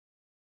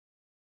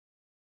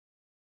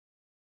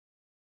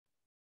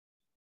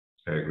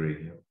 I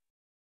agree.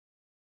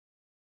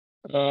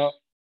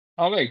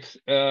 Alex,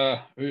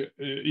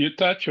 you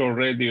touched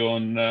already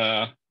on,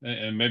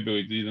 and maybe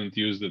we didn't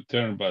use the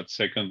term, but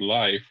Second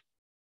Life.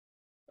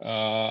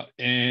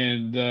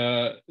 And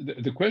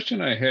the question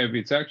I have,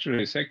 it's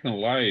actually Second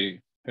Life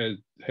had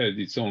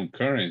its own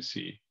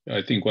currency.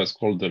 I think was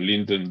called the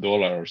Linden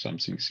dollar or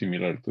something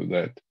similar to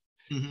that.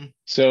 Mm-hmm.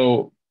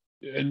 So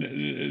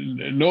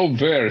no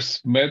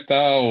verse, meta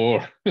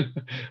or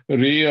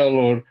real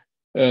or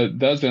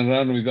doesn't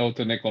run without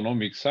an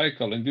economic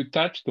cycle. And you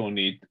touched on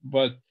it,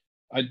 but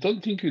I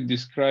don't think you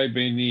describe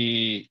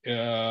any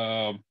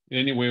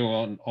way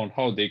on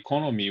how the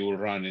economy will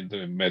run in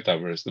the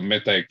metaverse, the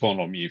meta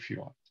economy, if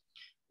you want.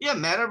 Yeah,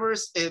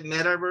 metaverse,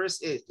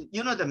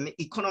 you know, the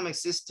economic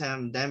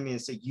system, that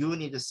means that you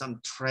need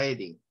some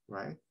trading,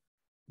 right?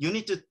 You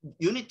need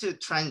to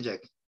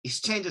transact,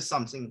 exchange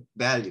something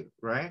value,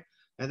 right?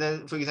 And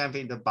then, for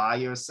example, the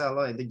buyer,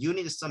 seller, and then you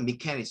need some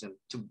mechanism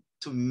to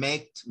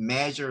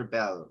measure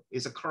value.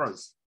 It's a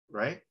currency,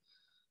 right?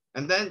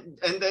 And then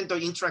the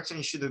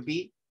interaction should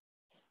be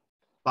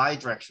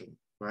bi-directional,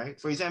 right?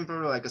 For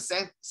example, like a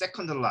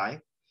Second Life,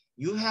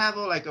 you have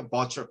like a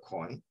virtual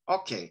coin.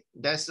 Okay,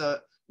 that's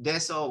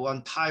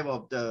one type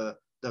of the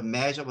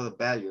measurable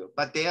value,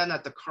 but they are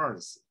not the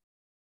currency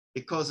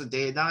because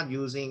they're not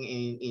using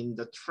in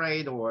the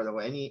trade or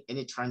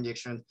any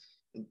transaction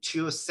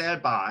to sell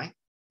buy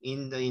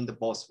in the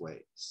both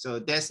way. So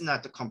that's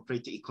not the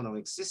complete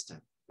economic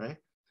system, right?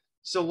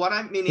 So what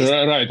I mean is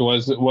right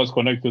was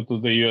connected to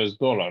the US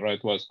dollar,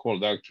 right? Was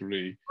called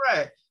actually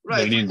right.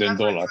 The Linden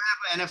dollar. You have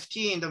an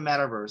NFT in the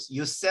metaverse,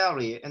 you sell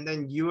it, and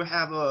then you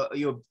have a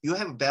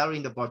value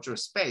in the virtual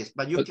space,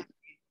 but you can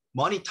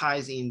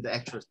monetize in the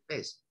actual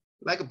space,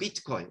 like a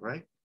Bitcoin,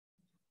 right?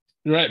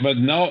 Right, but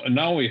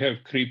now we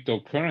have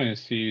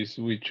cryptocurrencies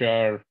which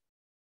are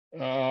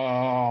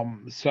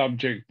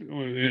subject,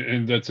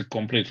 and that's a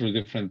completely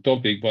different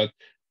topic, but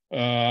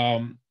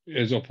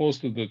as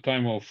opposed to the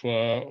time of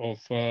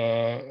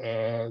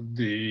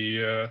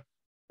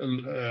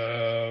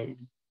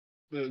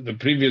the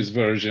previous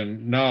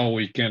version, now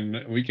we can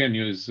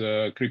use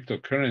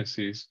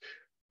cryptocurrencies.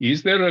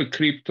 Is there a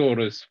crypto or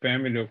a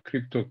family of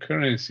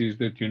cryptocurrencies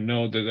that you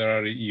know that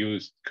are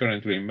used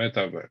currently in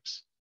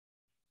metaverse?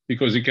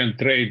 Because you can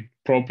trade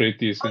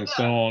properties and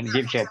so on,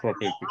 virtual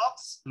properties.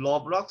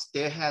 Roblox,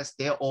 they has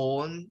their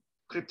own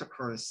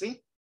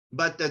cryptocurrency,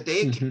 but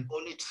they can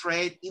only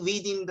trade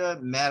within the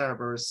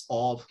metaverse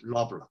of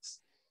Roblox.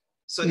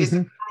 So it's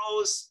a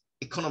closed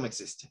economic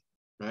system,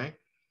 right?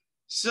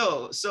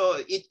 So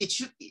it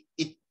should,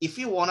 if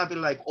you want to be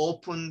like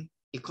open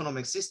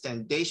economic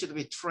system, they should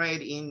be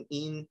trade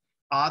in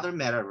other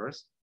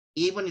metaverse,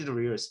 even in the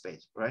real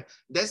space, right?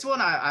 That's what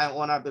I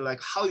want to be like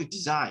how you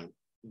design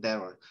that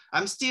one.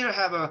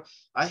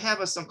 I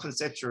have some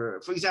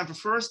conceptual. For example,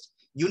 first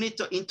you need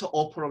to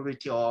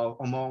interoperability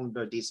among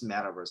these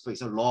metaverse. For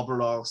example,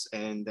 Roblox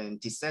and then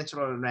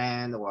decentralized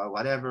land or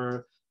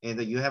whatever, and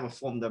then you have a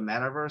form the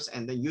metaverse,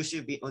 and then you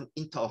should be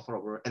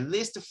interoperable at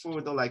least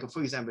for the like,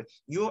 for example,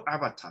 your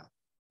avatar,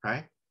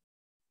 right?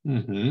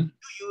 You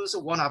use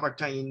one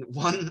avatar in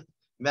one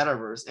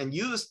metaverse and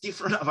use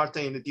different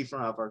avatar in the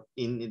different avatar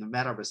in the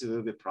metaverse, it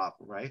will be a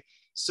problem, right?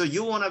 So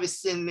you want to be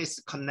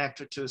seamless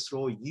connected to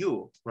through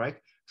you, right?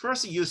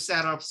 First, you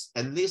set up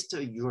at least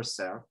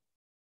yourself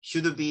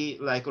should be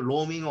like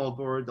roaming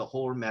over the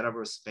whole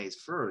metaverse space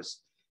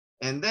first,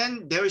 and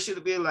then there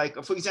should be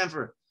like, for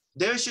example,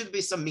 there should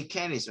be some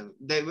mechanism.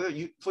 They will,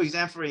 for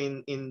example,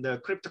 in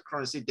the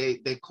cryptocurrency,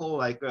 they call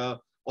like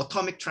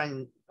atomic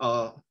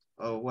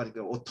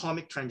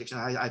atomic transaction.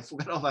 I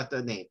forgot about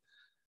the name.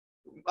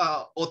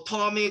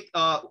 Atomic.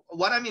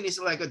 What I mean is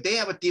like they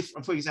have a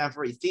different. For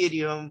example,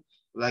 Ethereum,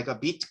 like a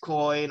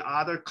Bitcoin,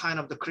 other kind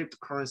of the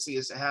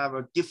cryptocurrencies have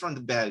a different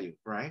value,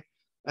 right?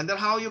 And then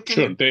how you can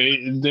sure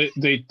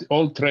they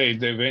all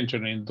trade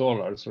eventually in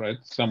dollars, right?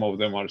 Some of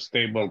them are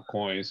stable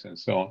coins and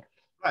so on.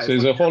 Right. So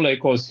there's a whole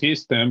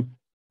ecosystem,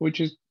 which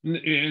is,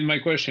 and my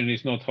question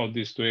is not how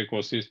these two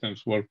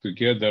ecosystems work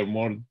together.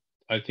 More,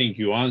 I think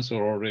you answer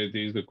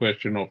already is the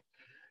question of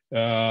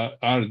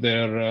are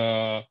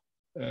there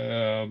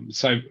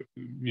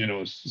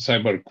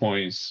cyber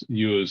coins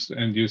used?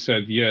 And you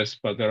said yes,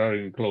 but they are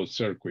in closed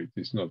circuit.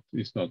 It's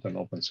not an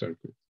open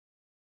circuit.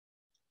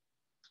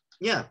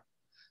 Yeah,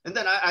 and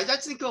then I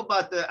just think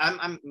about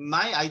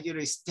my idea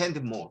is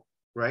stand more,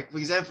 right? For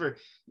example,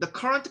 the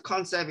current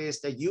concept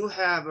is that you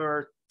have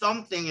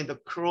something in the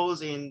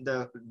close in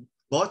the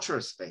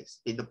virtual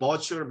space, in the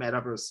virtual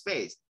metaverse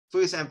space.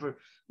 For example,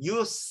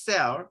 you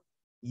sell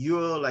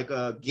your like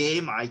a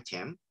game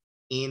item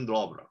in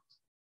Roblox,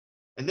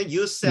 and then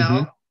you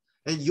sell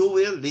and you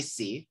will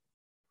receive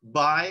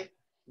by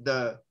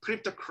the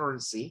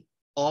cryptocurrency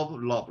of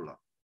Roblox.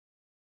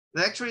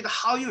 And actually,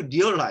 how you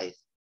realize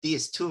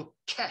these two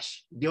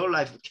cash, real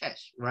life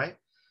cash, right?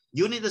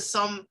 You need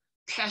some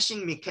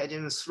caching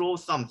mechanism through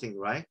something,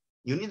 right?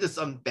 You need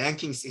some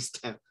banking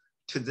system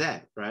to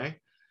that, right?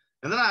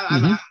 And then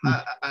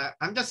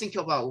I'm just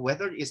thinking about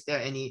whether is there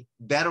any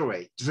better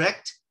way,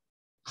 direct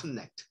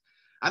connect.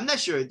 I'm not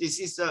sure. This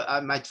is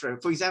my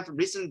trend. For example,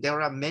 recently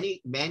there are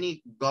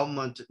many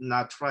government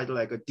now tried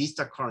like a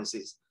digital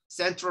currencies,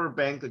 central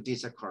bank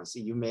digital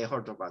currency. You may have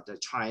heard about the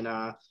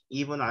China.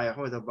 Even I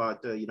heard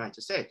about the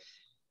United States.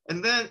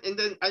 And then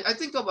I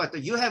think about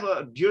you have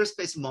a real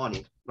space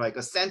money, like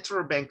a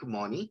central bank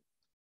money,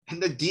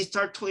 and the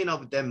digital twin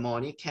of that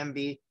money can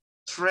be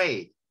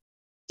traded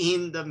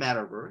in the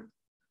metaverse.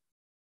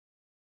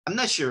 I'm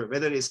not sure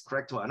whether it's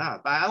correct or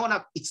not, but I want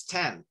to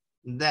extend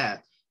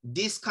that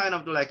this kind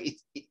of like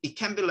it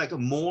can be like a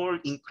more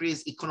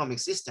increased economic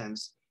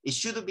systems. It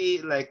should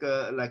be like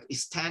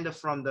extend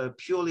from the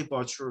purely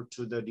virtual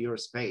to the real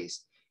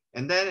space.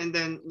 And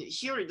then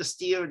here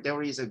still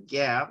there is a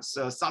gap.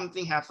 So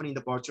something happening in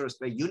the virtual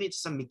space. You need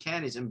some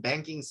mechanism,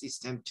 banking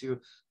system to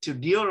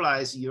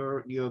realize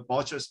your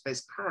virtual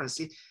space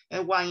currency.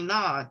 And why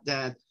not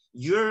that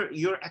your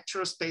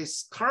actual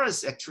space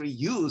currency actually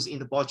used in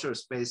the virtual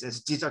space as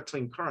digital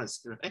twin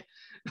currency, right?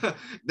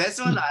 That's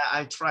when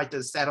I try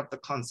to set up the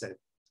concept.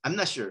 I'm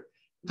not sure,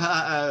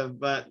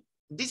 but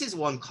this is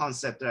one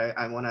concept that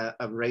I want to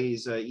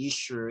raise an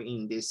issue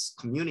in this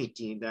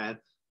community that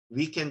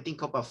we can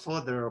think about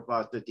further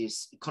about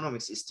this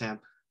economic system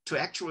to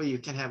actually you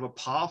can have a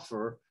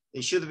powerful,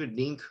 it should be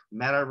link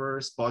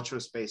metaverse, virtual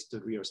space to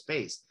real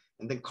space.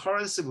 And then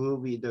currency will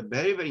be the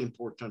very, very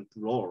important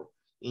role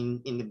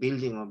in the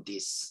building of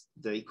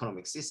the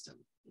economic system.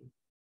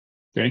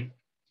 Okay.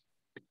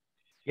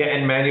 Yeah,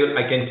 and Manuel,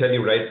 I can tell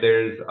you, right,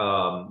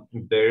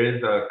 there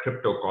is a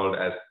crypto called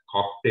as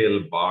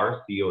Cocktail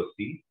Bar,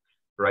 COC,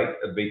 right,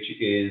 which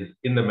is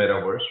in the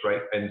metaverse,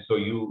 right? And so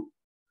you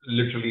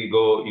literally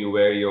go, you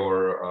wear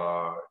your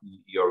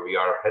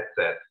VR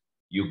headset,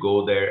 you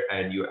go there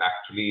and you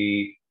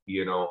actually,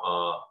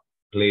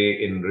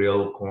 play in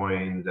real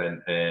coins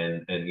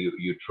and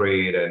you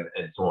trade and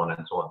so on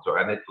and so on. So,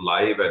 and it's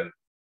live and,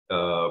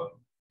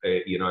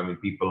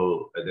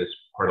 people, there's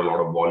quite a lot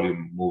of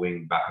volume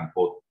moving back and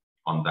forth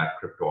on that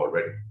crypto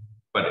already.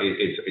 But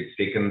it's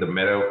taken the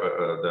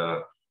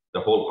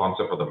whole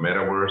concept of the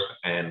metaverse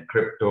and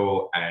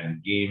crypto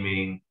and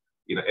gaming,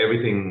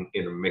 everything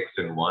mixed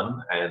in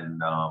one,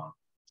 and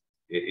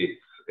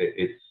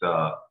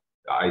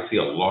I see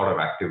a lot of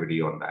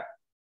activity on that.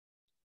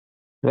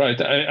 Right.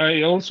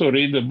 I also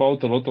read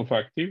about a lot of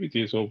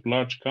activities of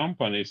large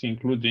companies,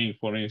 including,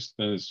 for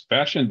instance,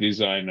 fashion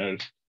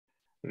designers,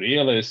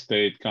 real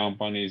estate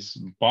companies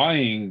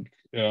buying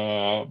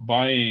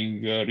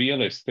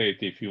real estate,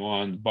 if you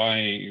want,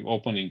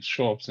 opening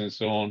shops and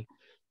so on.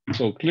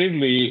 So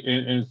clearly,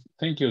 and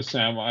thank you,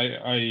 Sam. I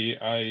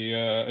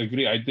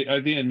agree. I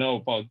didn't know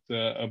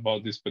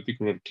about this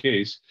particular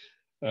case.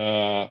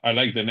 I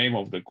like the name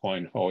of the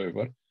coin,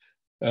 however,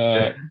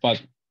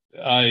 but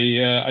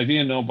I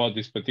didn't know about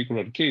this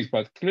particular case.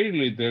 But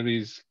clearly, there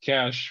is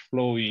cash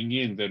flowing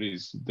in.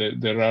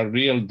 There are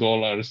real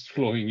dollars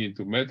flowing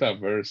into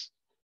Metaverse.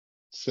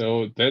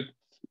 So that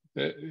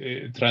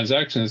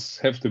transactions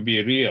have to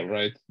be real,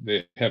 right?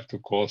 They have to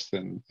cost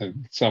and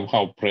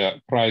somehow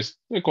priced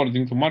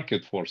according to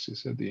market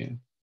forces at the end.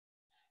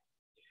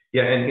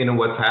 Yeah, and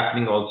what's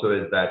happening also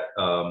is that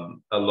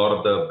a lot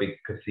of the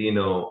big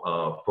casino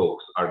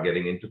folks are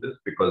getting into this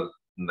because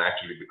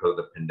of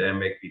the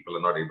pandemic, people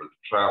are not able to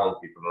travel,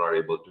 people are not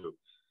able to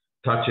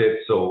touch it.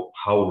 So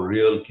how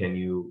real can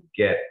you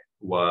get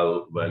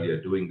while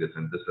you're doing this?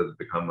 And this has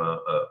become a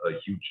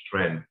huge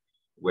trend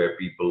where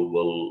people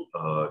will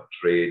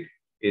trade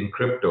in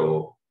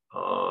crypto,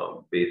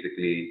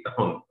 basically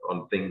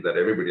on things that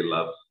everybody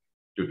loves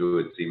to do.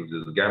 It seems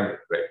is gambling,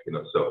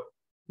 right? So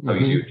how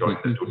you join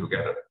the two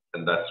together,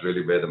 and that's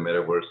really where the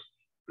metaverse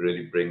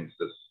really brings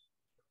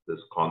this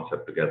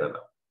concept together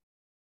now.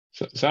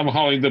 So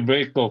somehow in the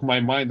back of my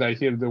mind, I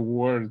hear the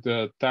word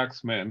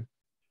taxman.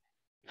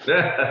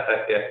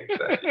 Yeah,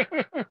 exactly.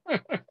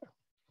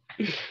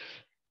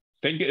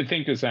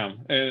 Thank you,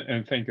 Sam,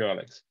 and thank you,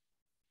 Alex.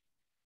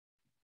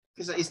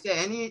 Is there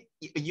any,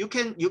 you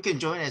can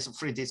join as a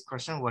free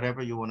discussion,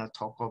 whatever you want to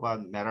talk about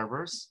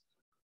metaverse.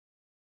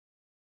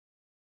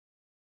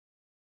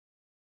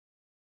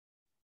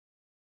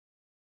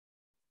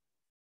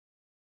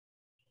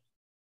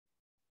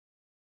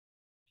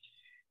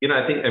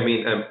 I think,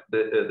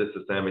 this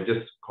is Sam, and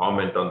just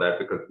comment on that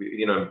because,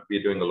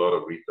 we're doing a lot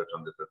of research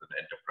on this as an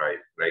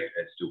enterprise, right,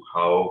 as to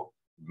how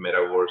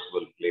Metaverse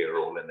will play a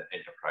role in the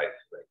enterprise,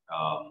 right?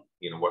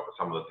 What are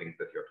some of the things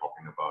that you're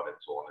talking about and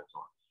so on and so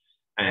on.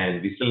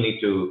 And we still need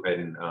to,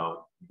 and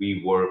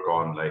we work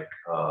on like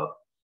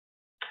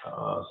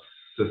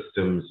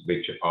systems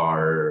which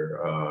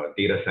are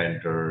data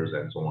centers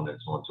and so on and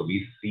so on. So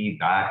we see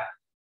that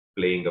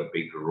playing a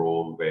big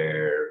role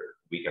where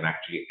we can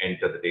actually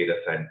enter the data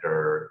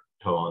center,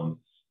 turn,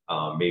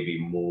 maybe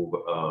move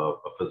a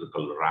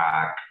physical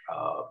rack,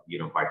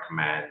 by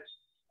commands,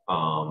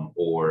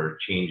 or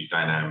change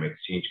dynamics,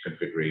 change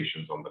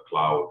configurations on the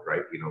cloud,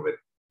 right? With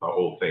the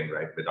whole thing,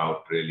 right?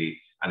 Without really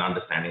and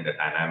understanding the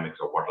dynamics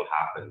of what will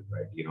happen,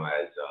 right?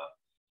 As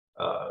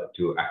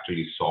to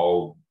actually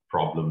solve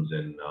problems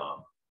in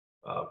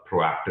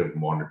proactive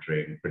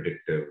monitoring,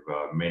 predictive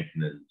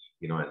maintenance,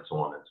 and so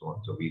on and so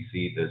on. So we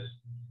see this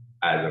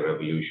as a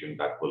revolution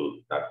that will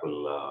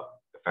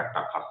affect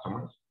our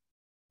customers.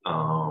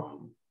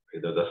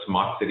 The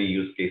smart city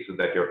use cases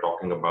that you're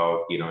talking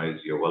about, as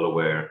you're well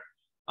aware,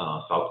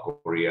 South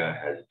Korea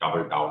has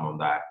doubled down on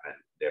that, and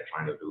they're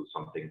trying to do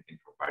something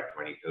by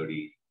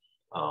 2030,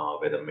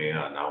 where the mayor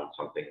announced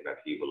something that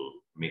he will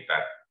make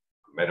that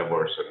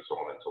metaverse and so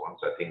on and so on.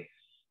 So I think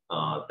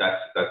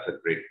that's a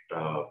great,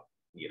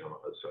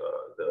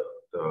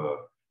 the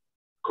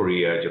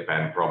Korea,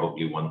 Japan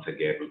probably once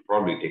again will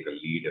probably take a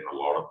lead in a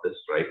lot of this,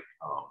 right?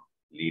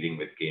 Leading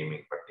with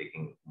gaming, but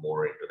taking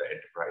more into the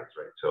enterprise,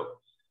 right? So,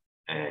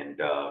 and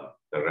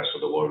the rest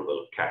of the world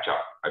will catch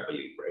up, I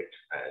believe, right?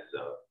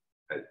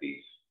 As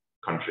these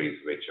countries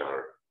which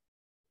are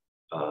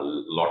a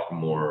lot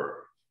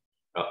more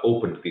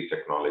open to these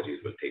technologies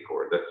will take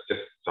over. That's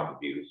just some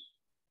views.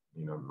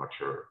 I'm not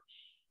sure.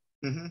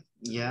 Mm-hmm.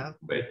 Yeah.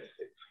 But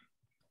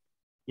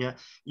yeah,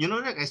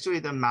 like actually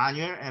the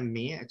Manuel and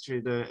me,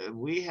 actually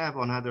we have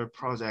another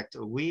project.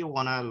 We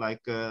wanna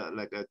like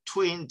a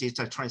twin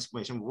digital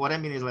transformation. What I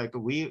mean is like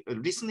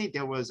recently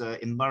there was an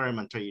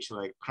environmental issue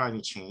like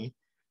climate change,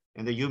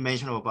 and you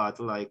mentioned about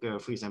like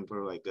for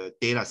example like a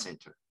data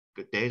center.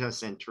 The data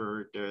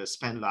center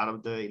spend a lot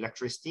of the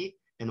electricity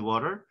and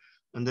water.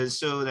 And then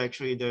so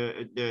actually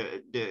that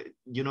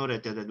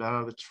a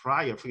lot of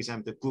trial, for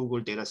example, the Google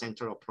data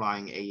center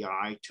applying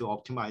AI to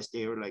optimize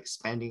their like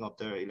spending of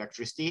the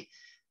electricity.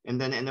 And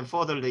then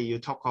furtherly, you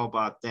talk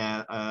about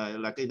that,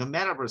 like in the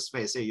metaverse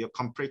space, you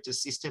complete the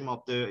system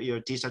of your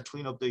digital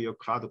twin of your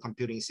cloud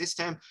computing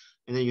system,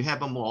 and then you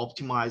have a more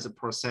optimized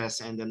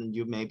process, and then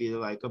you maybe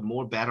like a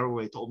more better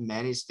way to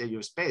manage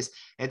your space.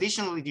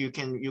 Additionally, you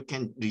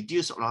can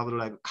reduce a lot of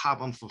like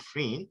carbon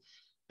footprint.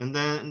 And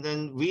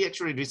then we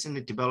actually recently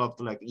developed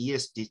like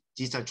ESG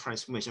digital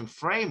transformation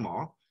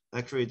framework.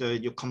 Actually,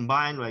 you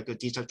combine like a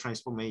digital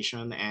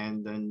transformation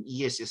and then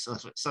ESG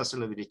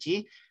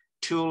sustainability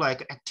to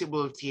like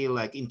activity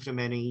like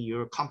implementing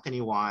your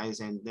company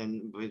wise and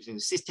then within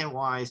system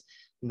wise.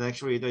 And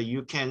actually,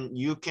 you can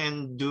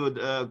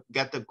do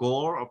get the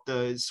goal of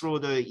through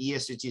the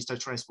ESG digital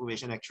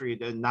transformation. Actually,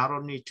 not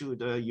only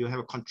you have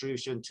a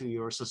contribution to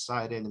your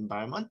society and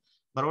environment,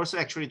 but also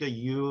actually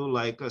you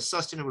like a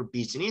sustainable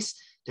business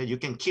that you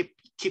can keep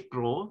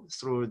grow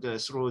through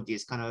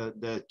this kind of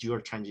the dual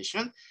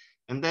transition.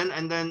 And then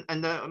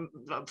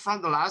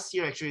from the last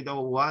year, actually,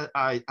 what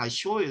I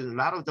show you a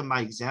lot of my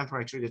example,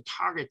 actually the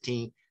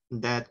targeting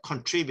that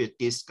contribute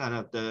this kind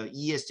of the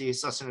ESG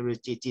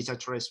sustainability digital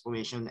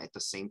transformation at the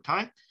same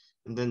time.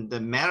 And then the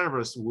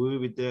Metaverse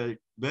with the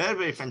very,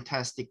 very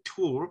fantastic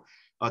tool,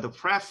 the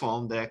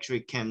platform that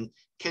actually can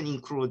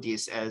include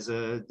this as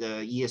the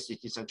ESG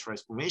digital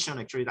transformation.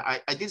 Actually,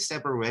 I did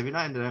several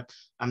webinar, and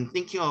I'm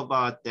thinking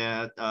about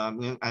that.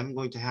 I'm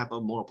going to have a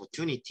more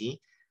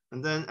opportunity.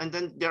 And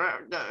then there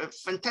are the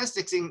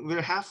fantastic thing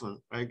will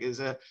happen, right?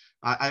 Is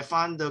I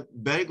found a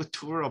very good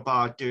tool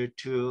about to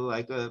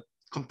like a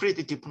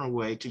completely different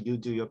way to you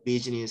do your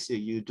business,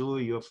 you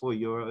do for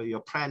your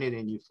planet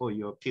and for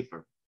your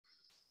people.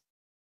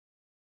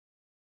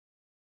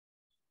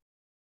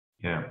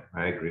 Yeah,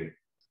 I agree.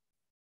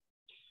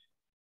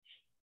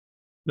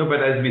 No,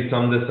 but as we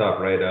sum this up,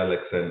 right,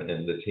 Alex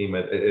and the team,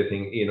 I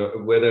think,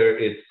 whether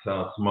it's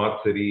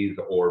smart cities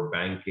or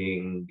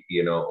banking,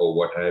 or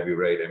what have you,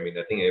 right? I mean,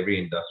 I think every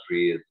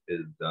industry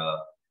is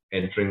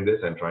entering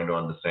this and trying to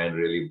understand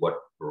really what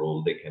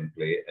role they can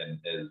play. And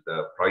as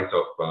the price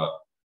of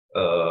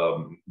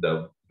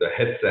the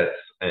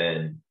headsets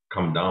and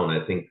come down,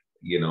 I think,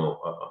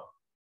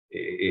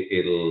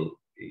 it'll,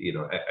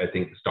 I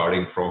think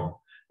starting from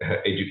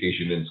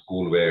education in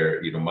school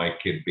where, my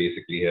kid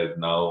basically has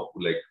now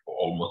like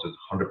almost is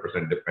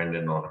 100%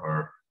 dependent on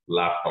her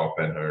laptop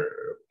and her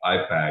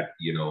iPad,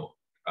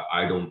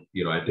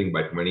 I think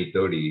by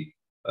 2030,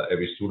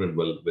 every student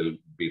will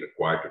be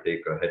required to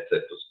take a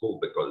headset to school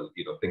because,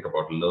 think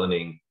about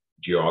learning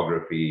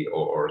geography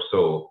or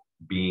so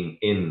being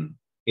in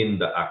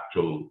the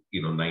actual,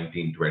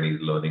 1920s,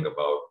 learning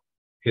about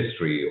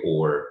history,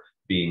 or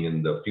being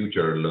in the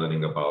future,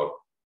 learning about,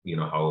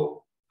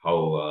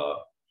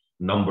 how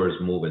numbers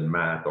move in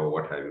math or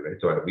what have you, right?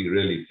 So we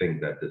really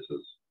think that this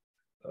is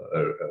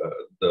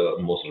the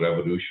most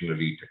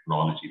revolutionary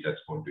technology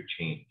that's going to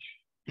change.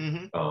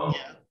 You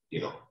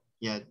know.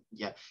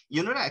 Yeah.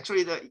 You know,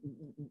 actually,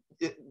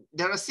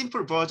 there are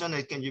simple version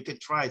you can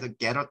try the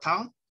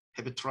Gathertown.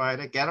 Have you tried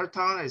it?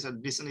 Gathertown is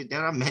recently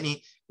there are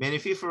many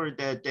people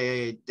that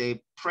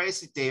they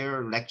press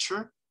their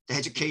lecture, the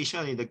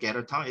education in the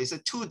Gathertown. It's a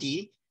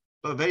 2D,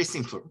 but very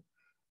simple.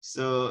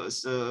 So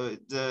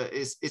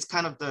it's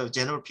kind of the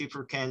general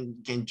people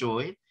can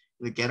join.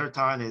 The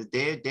Gathertown is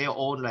they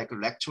own like a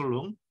lecture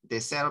room. They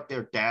set up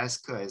their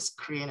desk,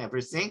 screen,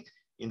 everything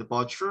in the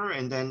virtual,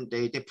 and then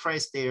they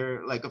press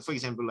their, like, for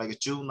example, like a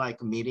Zoom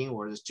like meeting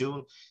or a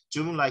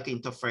Zoom like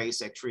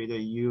interface. Actually,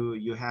 that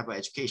you have an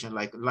education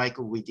like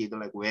we did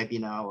like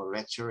webinar or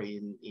lecture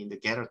in the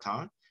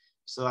Gathertown.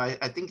 So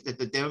I think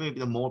that there will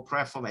be more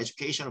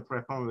educational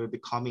platform will be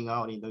coming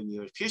out in the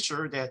near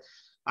future that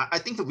I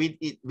think that we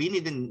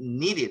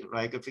need it.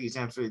 Like, for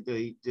example,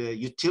 the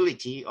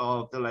utility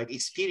of the like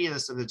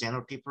experience of the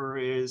general people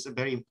is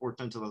very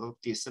important to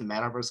this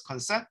metaverse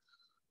concept.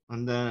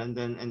 And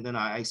then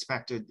I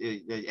expected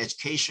the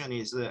education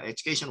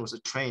was a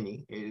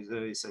training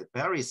is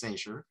very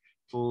essential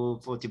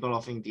for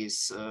developing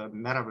this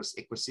metaverse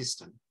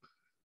ecosystem.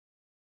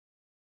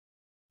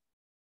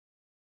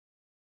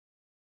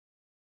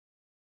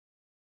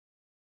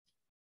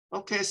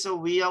 Okay, so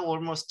we are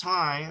almost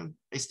time.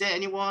 Is there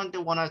anyone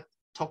that want to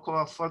talk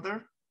about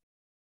further?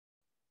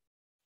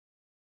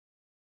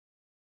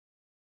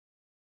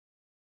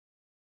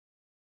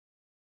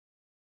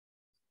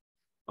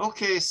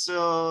 Okay,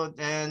 so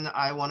then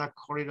I want to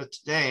call it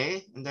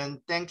today. And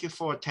then thank you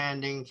for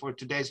attending for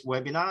today's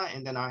webinar.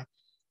 And then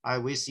I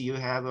wish you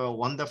have a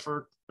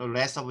wonderful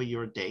rest of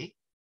your day.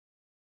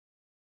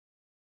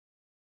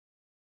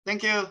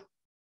 Thank you.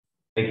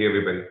 Thank you,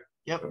 everybody.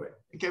 Yep. Bye-bye.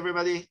 Thank you,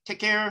 everybody. Take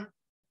care.